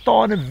sal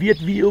verstaan en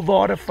weet wie jou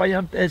ware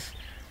vyand is.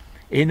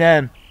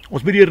 En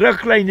ons moet die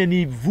riglyn in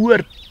die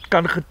woord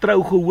kan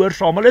getrou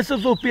gehoorsaam. Hulle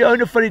is op die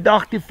einde van die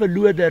dag die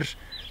verloders.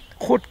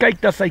 God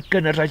kyk na sy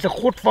kinders. Hy's 'n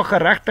God van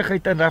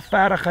geregtigheid en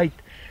regverdigheid.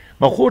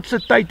 Maar God se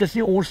tyd is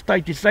nie ons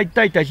tyd nie. Sy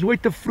tyd, hy's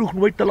nooit te vroeg,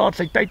 nooit te laat.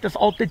 Sy tyd is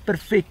altyd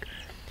perfek.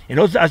 En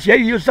as jy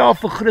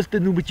jouself 'n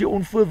Christen noem, moet jy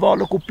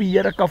onvoorwaardelik op die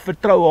Here kan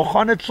vertrou. Al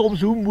gaan dit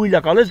soms hoe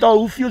moeilik, al is daar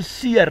hoeveel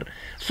seer,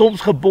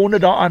 soms gebonde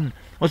daaraan.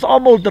 Ons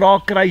almal dra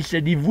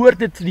kruise. Die woord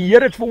het, die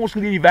Here het vir ons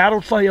geleer, die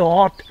wêreld sal jou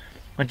haat,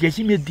 want jy is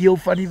nie meer deel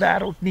van die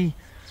wêreld nie.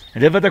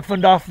 En dit wat ek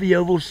vandag vir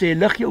jou wil sê,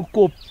 lig jou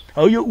kop,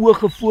 hou jou oë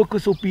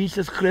gefokus op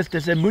Jesus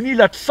Christus en moenie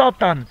laat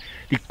Satan,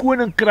 die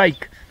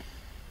koninkryk,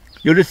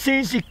 jou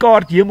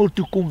lisensiekaart hemel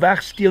toe kom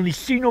wegsteel nie.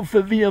 Sien hom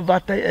vir wie en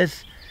wat hy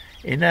is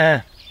en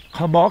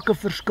gaan maak 'n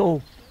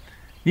verskil.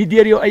 Nie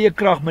deur jou eie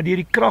krag, maar deur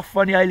die krag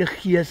van die Heilige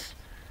Gees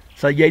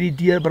sal jy die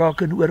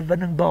deurbraak en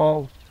oorwinning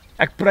behaal.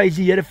 Ek prys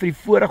die Here vir die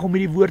voorreg om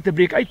hierdie woord te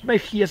breek uit my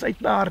gees,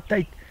 uit my hart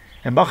uit.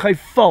 En mag hy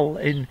val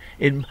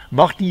en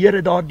mag die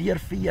Here daardeur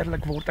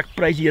verheerlik word. Ek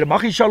prys die Here.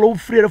 Mag die Shalom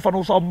vrede van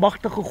ons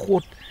almagtige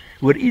God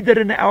oor ieder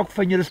en elk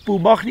van julle spoel.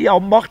 Mag die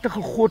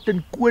almagtige God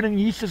en koning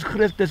Jesus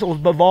Christus ons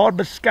bewaar,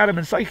 beskerm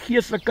en sy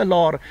geestelike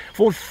laar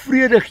vir ons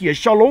vrede gee.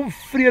 Shalom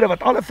vrede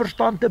wat alle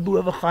verstand te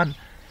bowe gaan.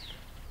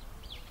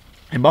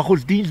 En mag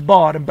ons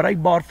diensbaar en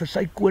bruikbaar vir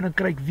sy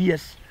koninkryk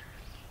wees.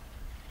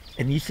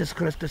 In Jesus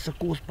Christus se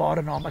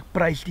kosbare naam. Ek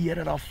prys die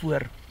Here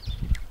daarvoor.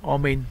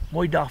 Amen.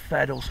 Mooi dag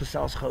verder. Ons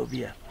gesels gou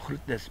weer.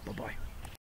 Groetnis. Bye bye.